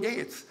 like Bill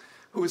Gates,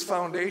 whose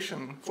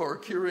foundation for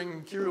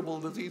curing curable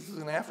diseases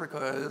in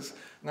Africa is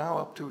now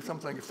up to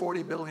something like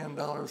 $40 billion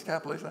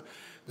capitalization.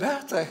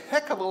 That's a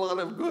heck of a lot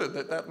of good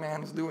that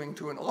man's doing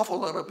to an awful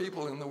lot of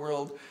people in the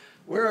world.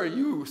 Where are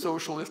you,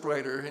 socialist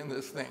writer, in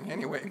this thing?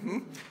 Anyway,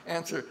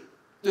 answer,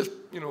 just,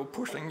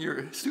 pushing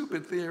your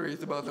stupid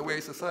theories about the way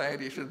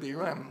society should be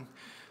run.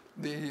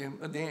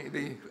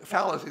 The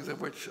fallacies of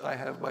which I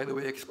have, by the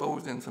way,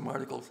 exposed in some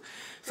articles.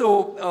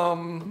 So,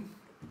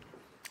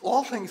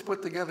 all things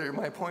put together,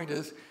 my point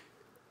is,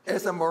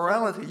 as a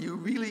morality, you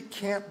really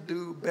can't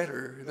do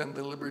better than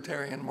the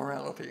libertarian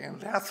morality, and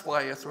that's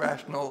why it's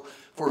rational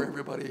for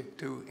everybody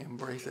to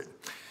embrace it.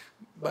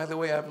 By the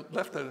way, I've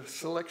left a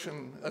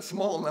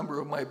small number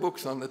of my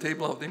books on the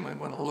table. You might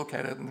want to look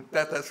at it, and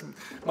that's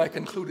my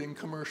concluding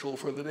commercial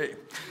for the day.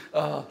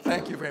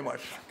 Thank you very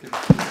much.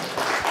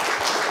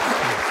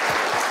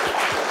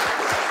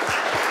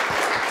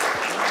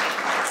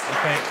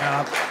 Okay,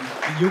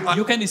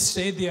 you can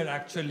stay there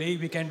actually.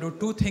 We can do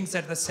two things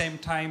at the same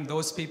time.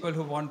 Those people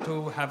who want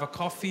to have a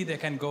coffee, they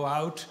can go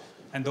out.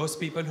 And those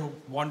people who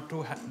want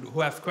to who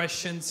have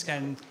questions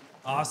can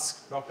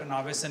ask Dr.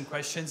 Narveson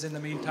questions in the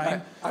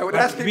meantime. I would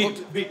ask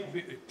people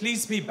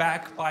please be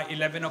back by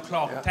 11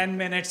 o'clock. Yeah. 10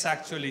 minutes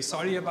actually.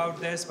 Sorry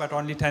about this, but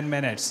only 10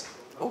 minutes.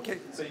 Okay.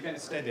 So you can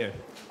stay there.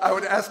 I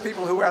would ask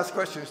people who ask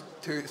questions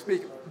to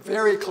speak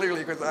very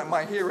clearly, because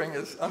my hearing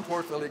is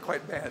unfortunately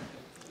quite bad.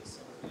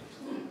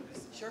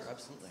 Sure,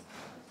 absolutely.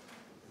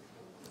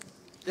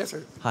 Yes,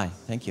 sir. Hi,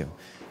 thank you.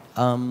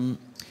 In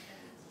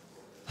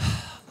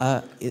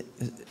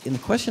the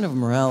question of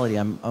morality,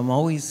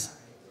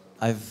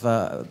 I've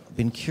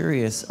been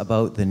curious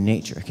about the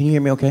nature. Can you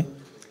hear me okay?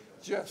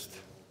 Just.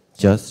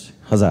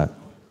 How's that?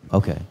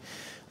 Okay.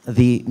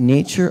 The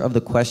nature of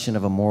the question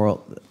of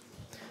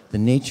the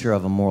nature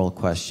of a moral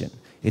question,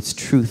 its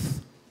truth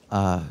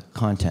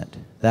content.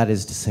 That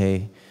is to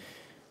say,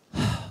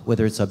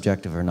 whether it's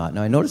objective or not.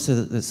 Now, I notice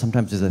that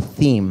sometimes there's a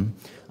theme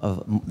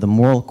of the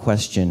moral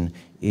question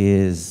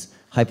is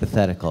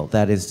hypothetical.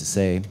 That is to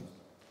say,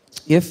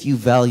 if you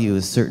value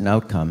a certain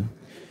outcome,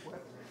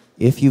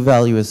 then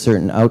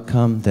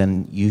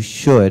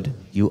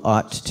you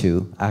ought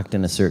to act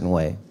in a certain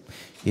way.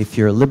 If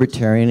you're a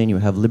libertarian and you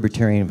have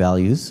libertarian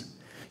values,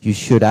 you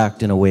should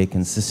act in a way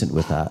consistent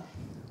with that.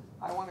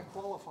 I want to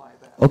qualify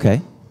that.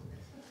 Okay.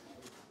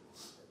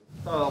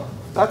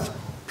 That's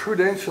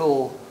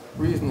prudential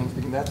reasoning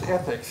speaking. That's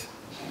ethics.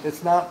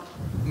 It's not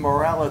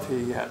morality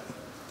yet.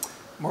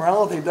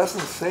 Morality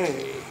doesn't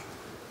say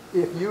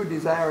if you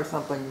desire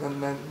something,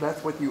 then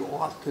that's what you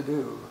ought to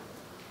do.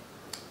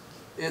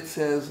 It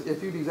says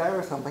if you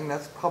desire something,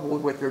 that's probably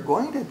what you're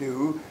going to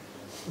do.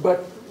 But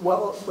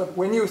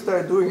when you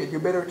start doing it, you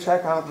better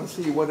check out and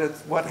see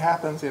what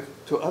happens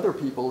to other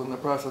people in the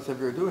process of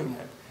your doing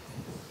it.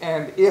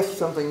 And if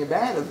something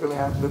bad is going to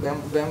happen to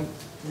them, then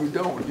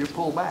you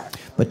pull back.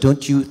 But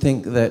don't you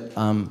think that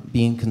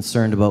being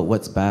concerned about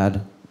what's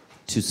bad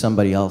to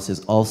somebody else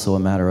is also a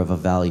matter of a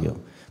value?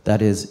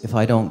 That is, if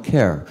I don't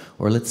care,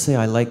 or let's say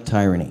I like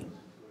tyranny,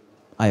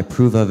 I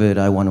approve of it,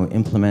 I want to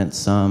implement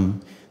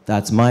some,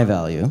 that's my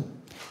value,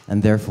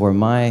 and therefore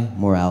my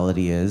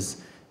morality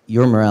is,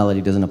 your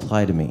morality doesn't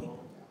apply to me.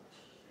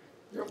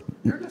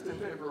 You're just in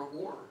favor of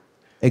war.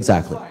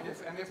 Exactly.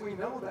 And if we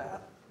know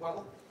that,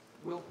 well,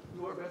 we'll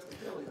do our best to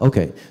care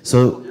Okay,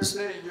 so... You're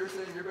saying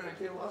you're going to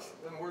kill us,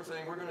 and we're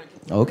saying we're going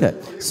to kill you.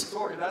 Okay.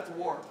 Sorry, that's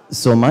war.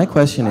 So my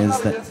question I'm is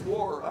not that... against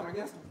war.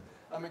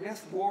 I'm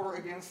against war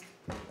against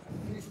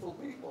peaceful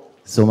people.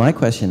 So my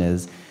question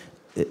is,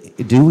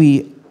 do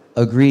we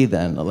agree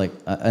then, like,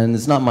 and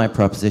it's not my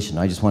proposition,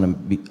 I just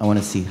want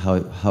to see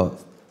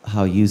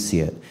how you see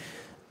it,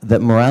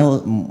 that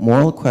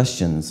moral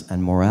questions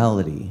and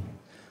morality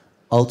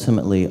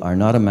ultimately are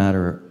not a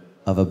matter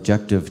of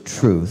objective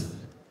truth,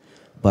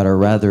 but are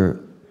rather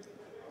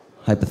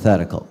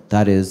hypothetical.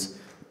 That is,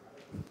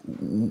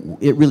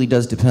 it really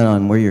does depend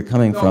on where you're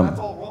coming from. No, that's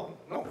all wrong.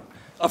 No.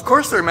 Of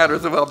course they're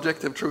matters of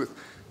objective truth.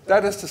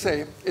 That is to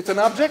say, it's an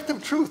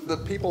objective truth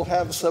that people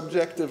have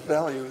subjective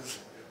values.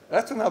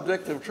 That's an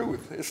objective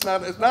truth. It's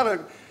not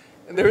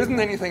there isn't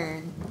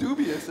anything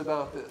dubious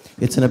about this.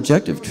 It's an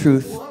objective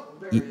truth.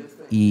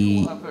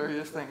 You want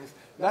various things.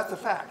 That's a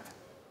fact.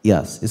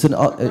 Yes. The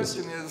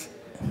question is,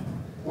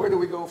 where do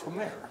we go from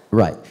there?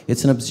 Right.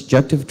 It's an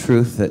objective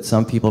truth that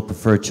some people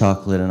prefer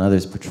chocolate and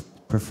others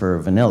prefer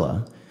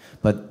vanilla,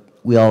 but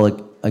we all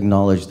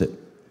acknowledge that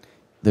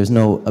there's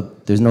no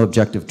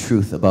objective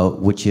truth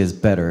about which is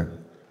better,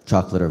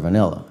 chocolate or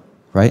vanilla,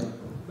 right?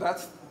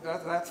 That's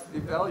the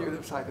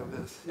evaluative side of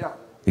this. Yeah.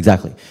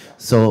 Exactly.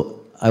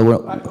 So by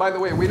the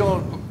way,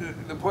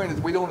 the point is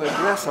we don't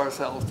address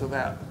ourselves to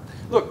that.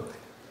 Look,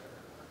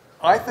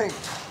 I think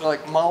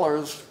like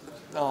Mahler's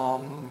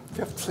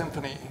Fifth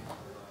Symphony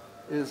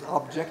is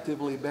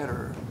objectively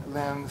better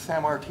than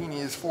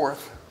Sammartini's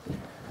Fourth.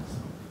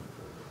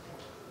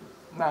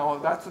 Now,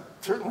 that's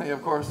certainly,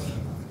 of course,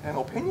 an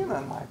opinion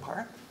on my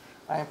part.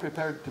 I am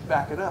prepared to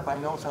back it up. I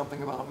know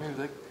something about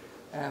music,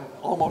 and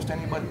almost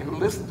anybody who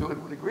listened to it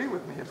would agree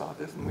with me about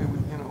this, and we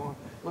would,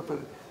 look at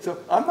it. So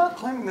I'm not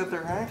claiming that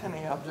there aren't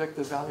any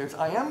objective values.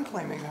 I am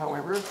claiming,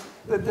 however,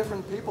 that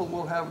different people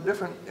will have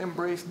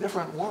embrace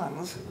different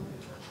ones,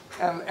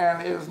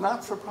 and it is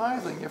not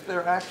surprising if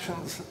their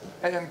actions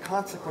and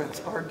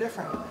consequence are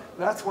different.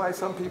 That's why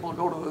some people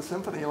go to the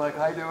symphony like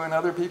I do, and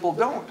other people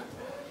don't.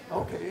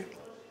 Okay.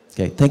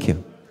 Okay, thank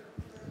you.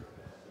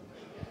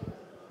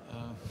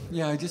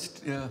 Yeah, I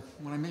just,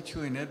 when I met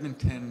you in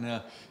Edmonton,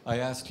 I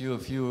asked you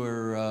if you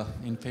were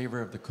in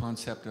favor of the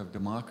concept of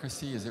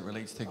democracy as it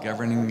relates to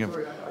governing of...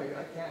 I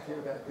can't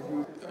hear that.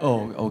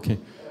 Oh, okay.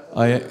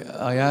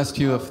 I asked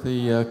you if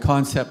the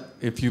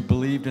if you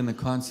believed in the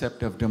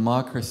concept of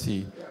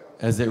democracy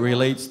as it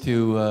relates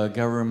to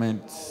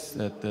governments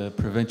at the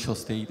provincial,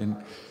 state, and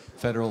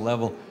federal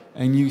level.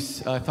 And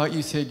I thought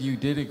you said you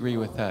did agree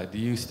with that. Do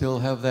you still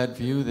have that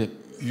view, that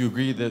you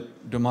agree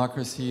that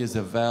democracy is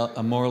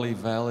a morally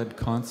valid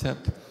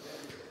concept?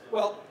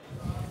 Well,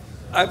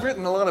 I've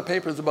written a lot of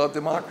papers about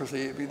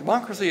democracy.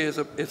 Democracy is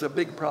a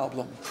big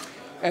problem.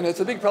 And it's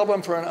a big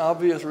problem for an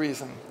obvious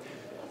reason.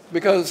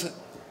 Because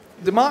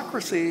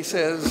democracy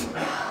says,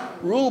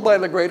 rule by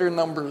the greater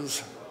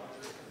numbers.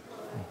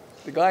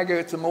 The guy who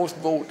gets the most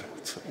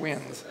votes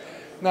wins.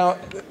 Now,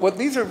 what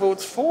these are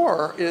votes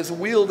for is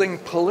wielding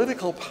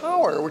political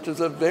power, which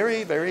is a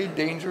very, very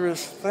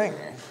dangerous thing.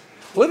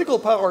 Political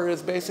power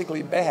is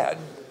basically bad,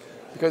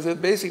 because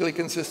it basically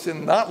consists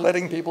in not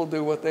letting people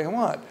do what they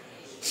want.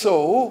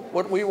 So,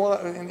 what we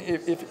want,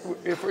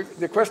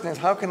 the question is,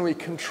 how can we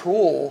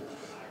control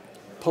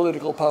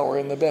political power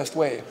in the best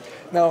way?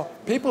 Now,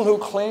 people who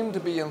claim to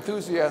be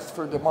enthusiasts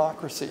for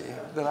democracy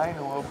that I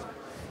know of,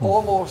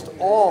 almost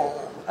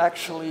all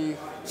actually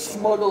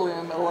smuggle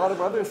in a lot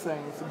of other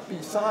things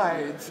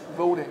besides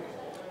voting.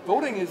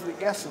 Voting is the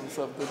essence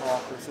of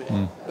democracy.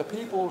 The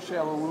people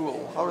shall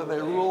rule. How do they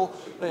rule?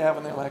 They have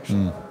an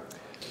election.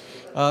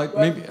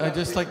 Maybe I'd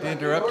just like to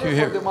interrupt you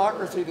here. For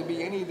democracy to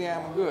be any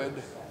damn good,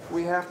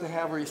 we have to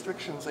have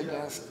restrictions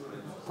against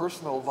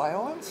personal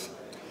violence.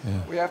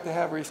 Yeah. We have to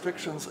have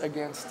restrictions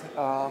against,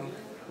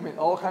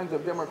 all kinds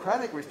of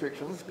democratic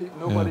restrictions.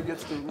 Nobody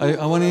gets to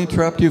rule. I want to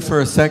interrupt you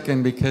for a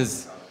second,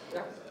 because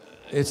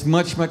it's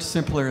much, much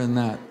simpler than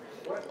that.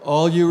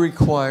 All you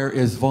require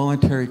is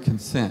voluntary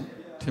consent.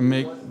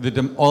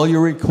 All you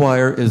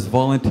require is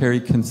voluntary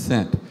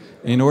consent.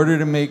 In order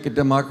to make a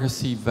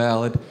democracy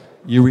valid,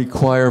 you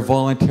require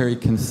voluntary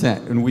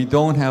consent. And we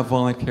don't have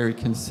voluntary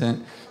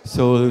consent,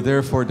 so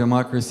therefore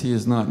democracy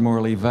is not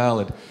morally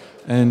valid.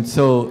 And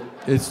so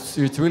it's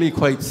really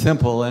quite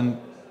simple, and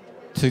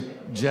to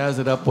jazz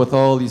it up with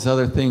all these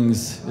other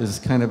things is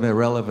kind of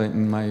irrelevant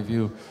in my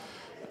view.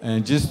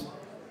 And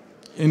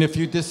if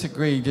you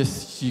disagree,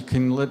 you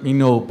can let me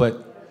know,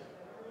 but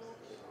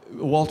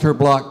Walter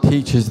Block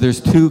teaches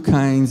there's two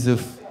kinds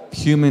of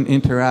human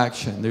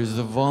interaction. There's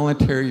a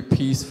voluntary,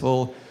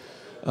 peaceful,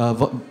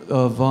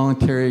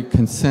 voluntary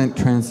consent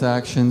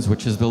transactions,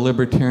 which is the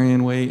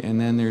libertarian way,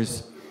 and then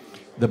there's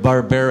the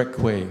barbaric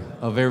way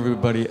of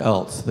everybody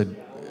else,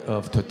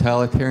 of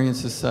totalitarian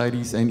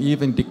societies and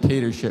even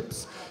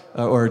dictatorships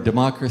or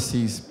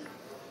democracies.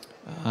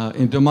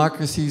 In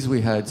democracies,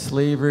 we had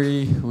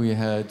slavery, we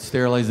had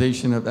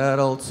sterilization of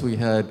adults, we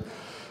had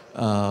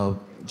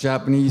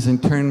Japanese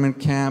internment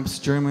camps,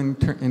 German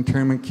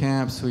internment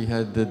camps, we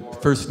had the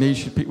First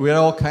Nation people, we had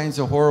all kinds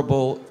of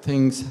horrible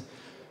things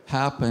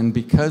happen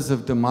because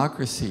of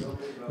democracy,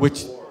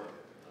 which,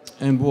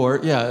 and war,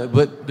 yeah,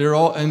 but they're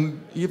all,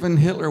 and even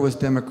Hitler was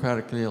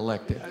democratically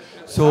elected.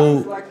 So,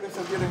 sounds like this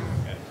is getting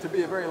to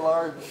be a very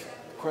large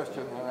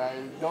question, and I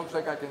don't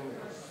think I can.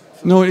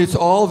 No, it's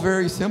all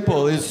very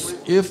simple. Is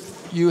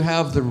if you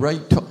have the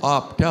right to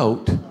opt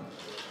out,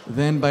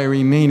 then by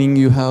remaining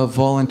you have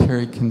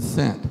voluntary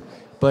consent.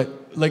 But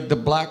like the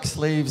black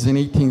slaves in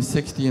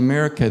 1860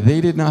 America,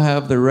 they did not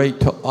have the right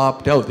to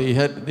opt out.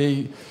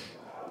 They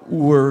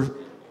were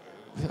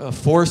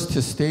forced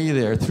to stay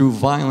there through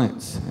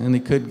violence, and they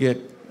could get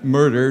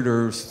murdered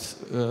or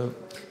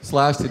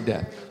slashed to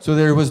death. So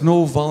there was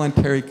no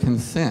voluntary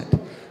consent.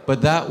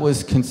 But that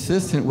was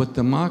consistent with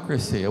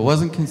democracy. It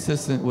wasn't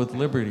consistent with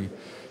liberty.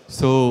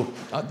 So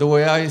the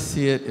way I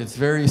see it, it's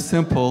very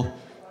simple.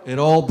 It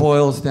all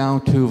boils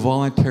down to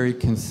voluntary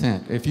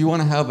consent. If you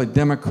want to have a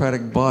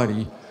democratic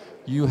body,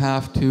 you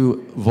have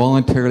to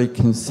voluntarily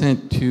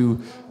consent to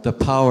the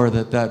power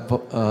that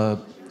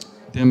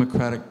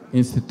democratic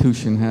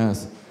institution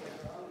has.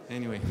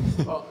 Anyway.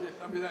 Well,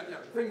 I mean,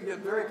 things get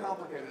very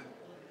complicated.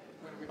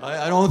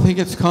 I don't think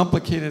it's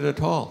complicated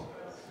at all.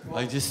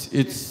 I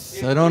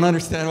don't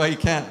understand why you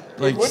can't.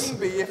 It wouldn't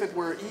be if it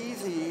were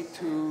easy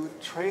to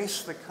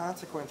trace the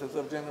consequences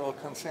of general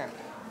consent.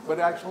 But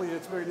actually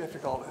it's very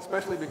difficult,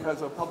 especially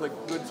because of public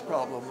goods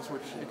problems,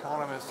 which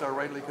economists are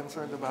rightly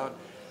concerned about.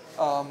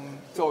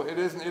 So it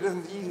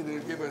isn't easy to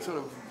give a sort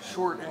of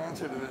short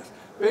answer to this.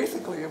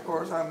 Basically, of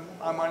course, I'm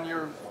on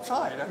your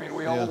side. I mean,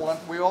 we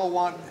all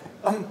want.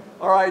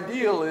 Our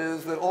ideal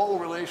is that all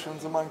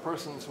relations among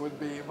persons would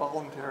be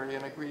voluntary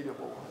and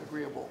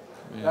agreeable.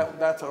 Yeah.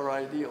 That's our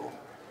ideal.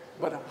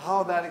 But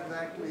how that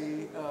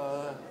exactly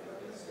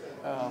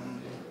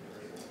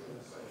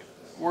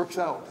works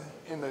out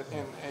in a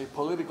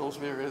political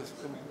sphere is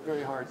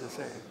very hard to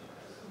say.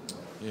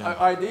 Yeah.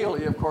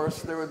 Ideally, of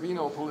course, there would be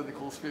no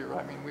political sphere.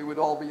 I mean, we would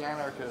all be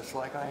anarchists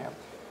like I am.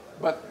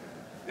 But,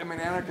 I mean,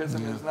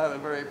 anarchism is not a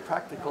very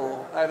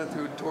practical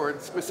attitude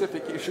towards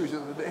specific issues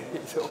of the day.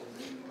 So.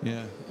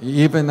 Yeah,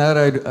 even that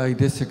I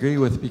disagree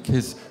with,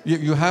 because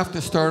you have to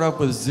start off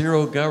with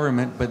zero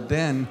government, but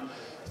then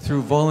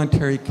through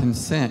voluntary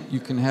consent, you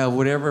can have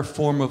whatever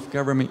form of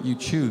government you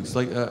choose.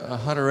 Like a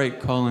Hutterite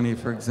colony,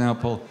 for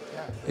example,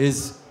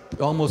 is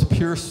almost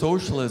pure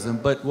socialism,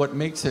 but what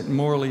makes it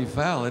morally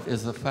valid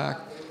is the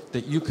fact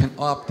that you can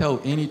opt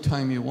out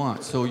anytime you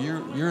want. So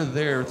you're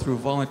there through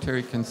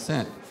voluntary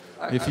consent.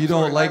 If you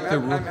don't like the...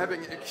 I'm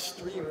having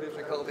extreme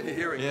difficulty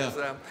hearing this.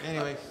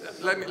 Anyway.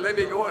 Let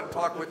me go and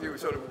talk with you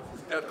sort of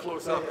at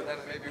close up, and then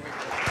maybe we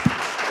can...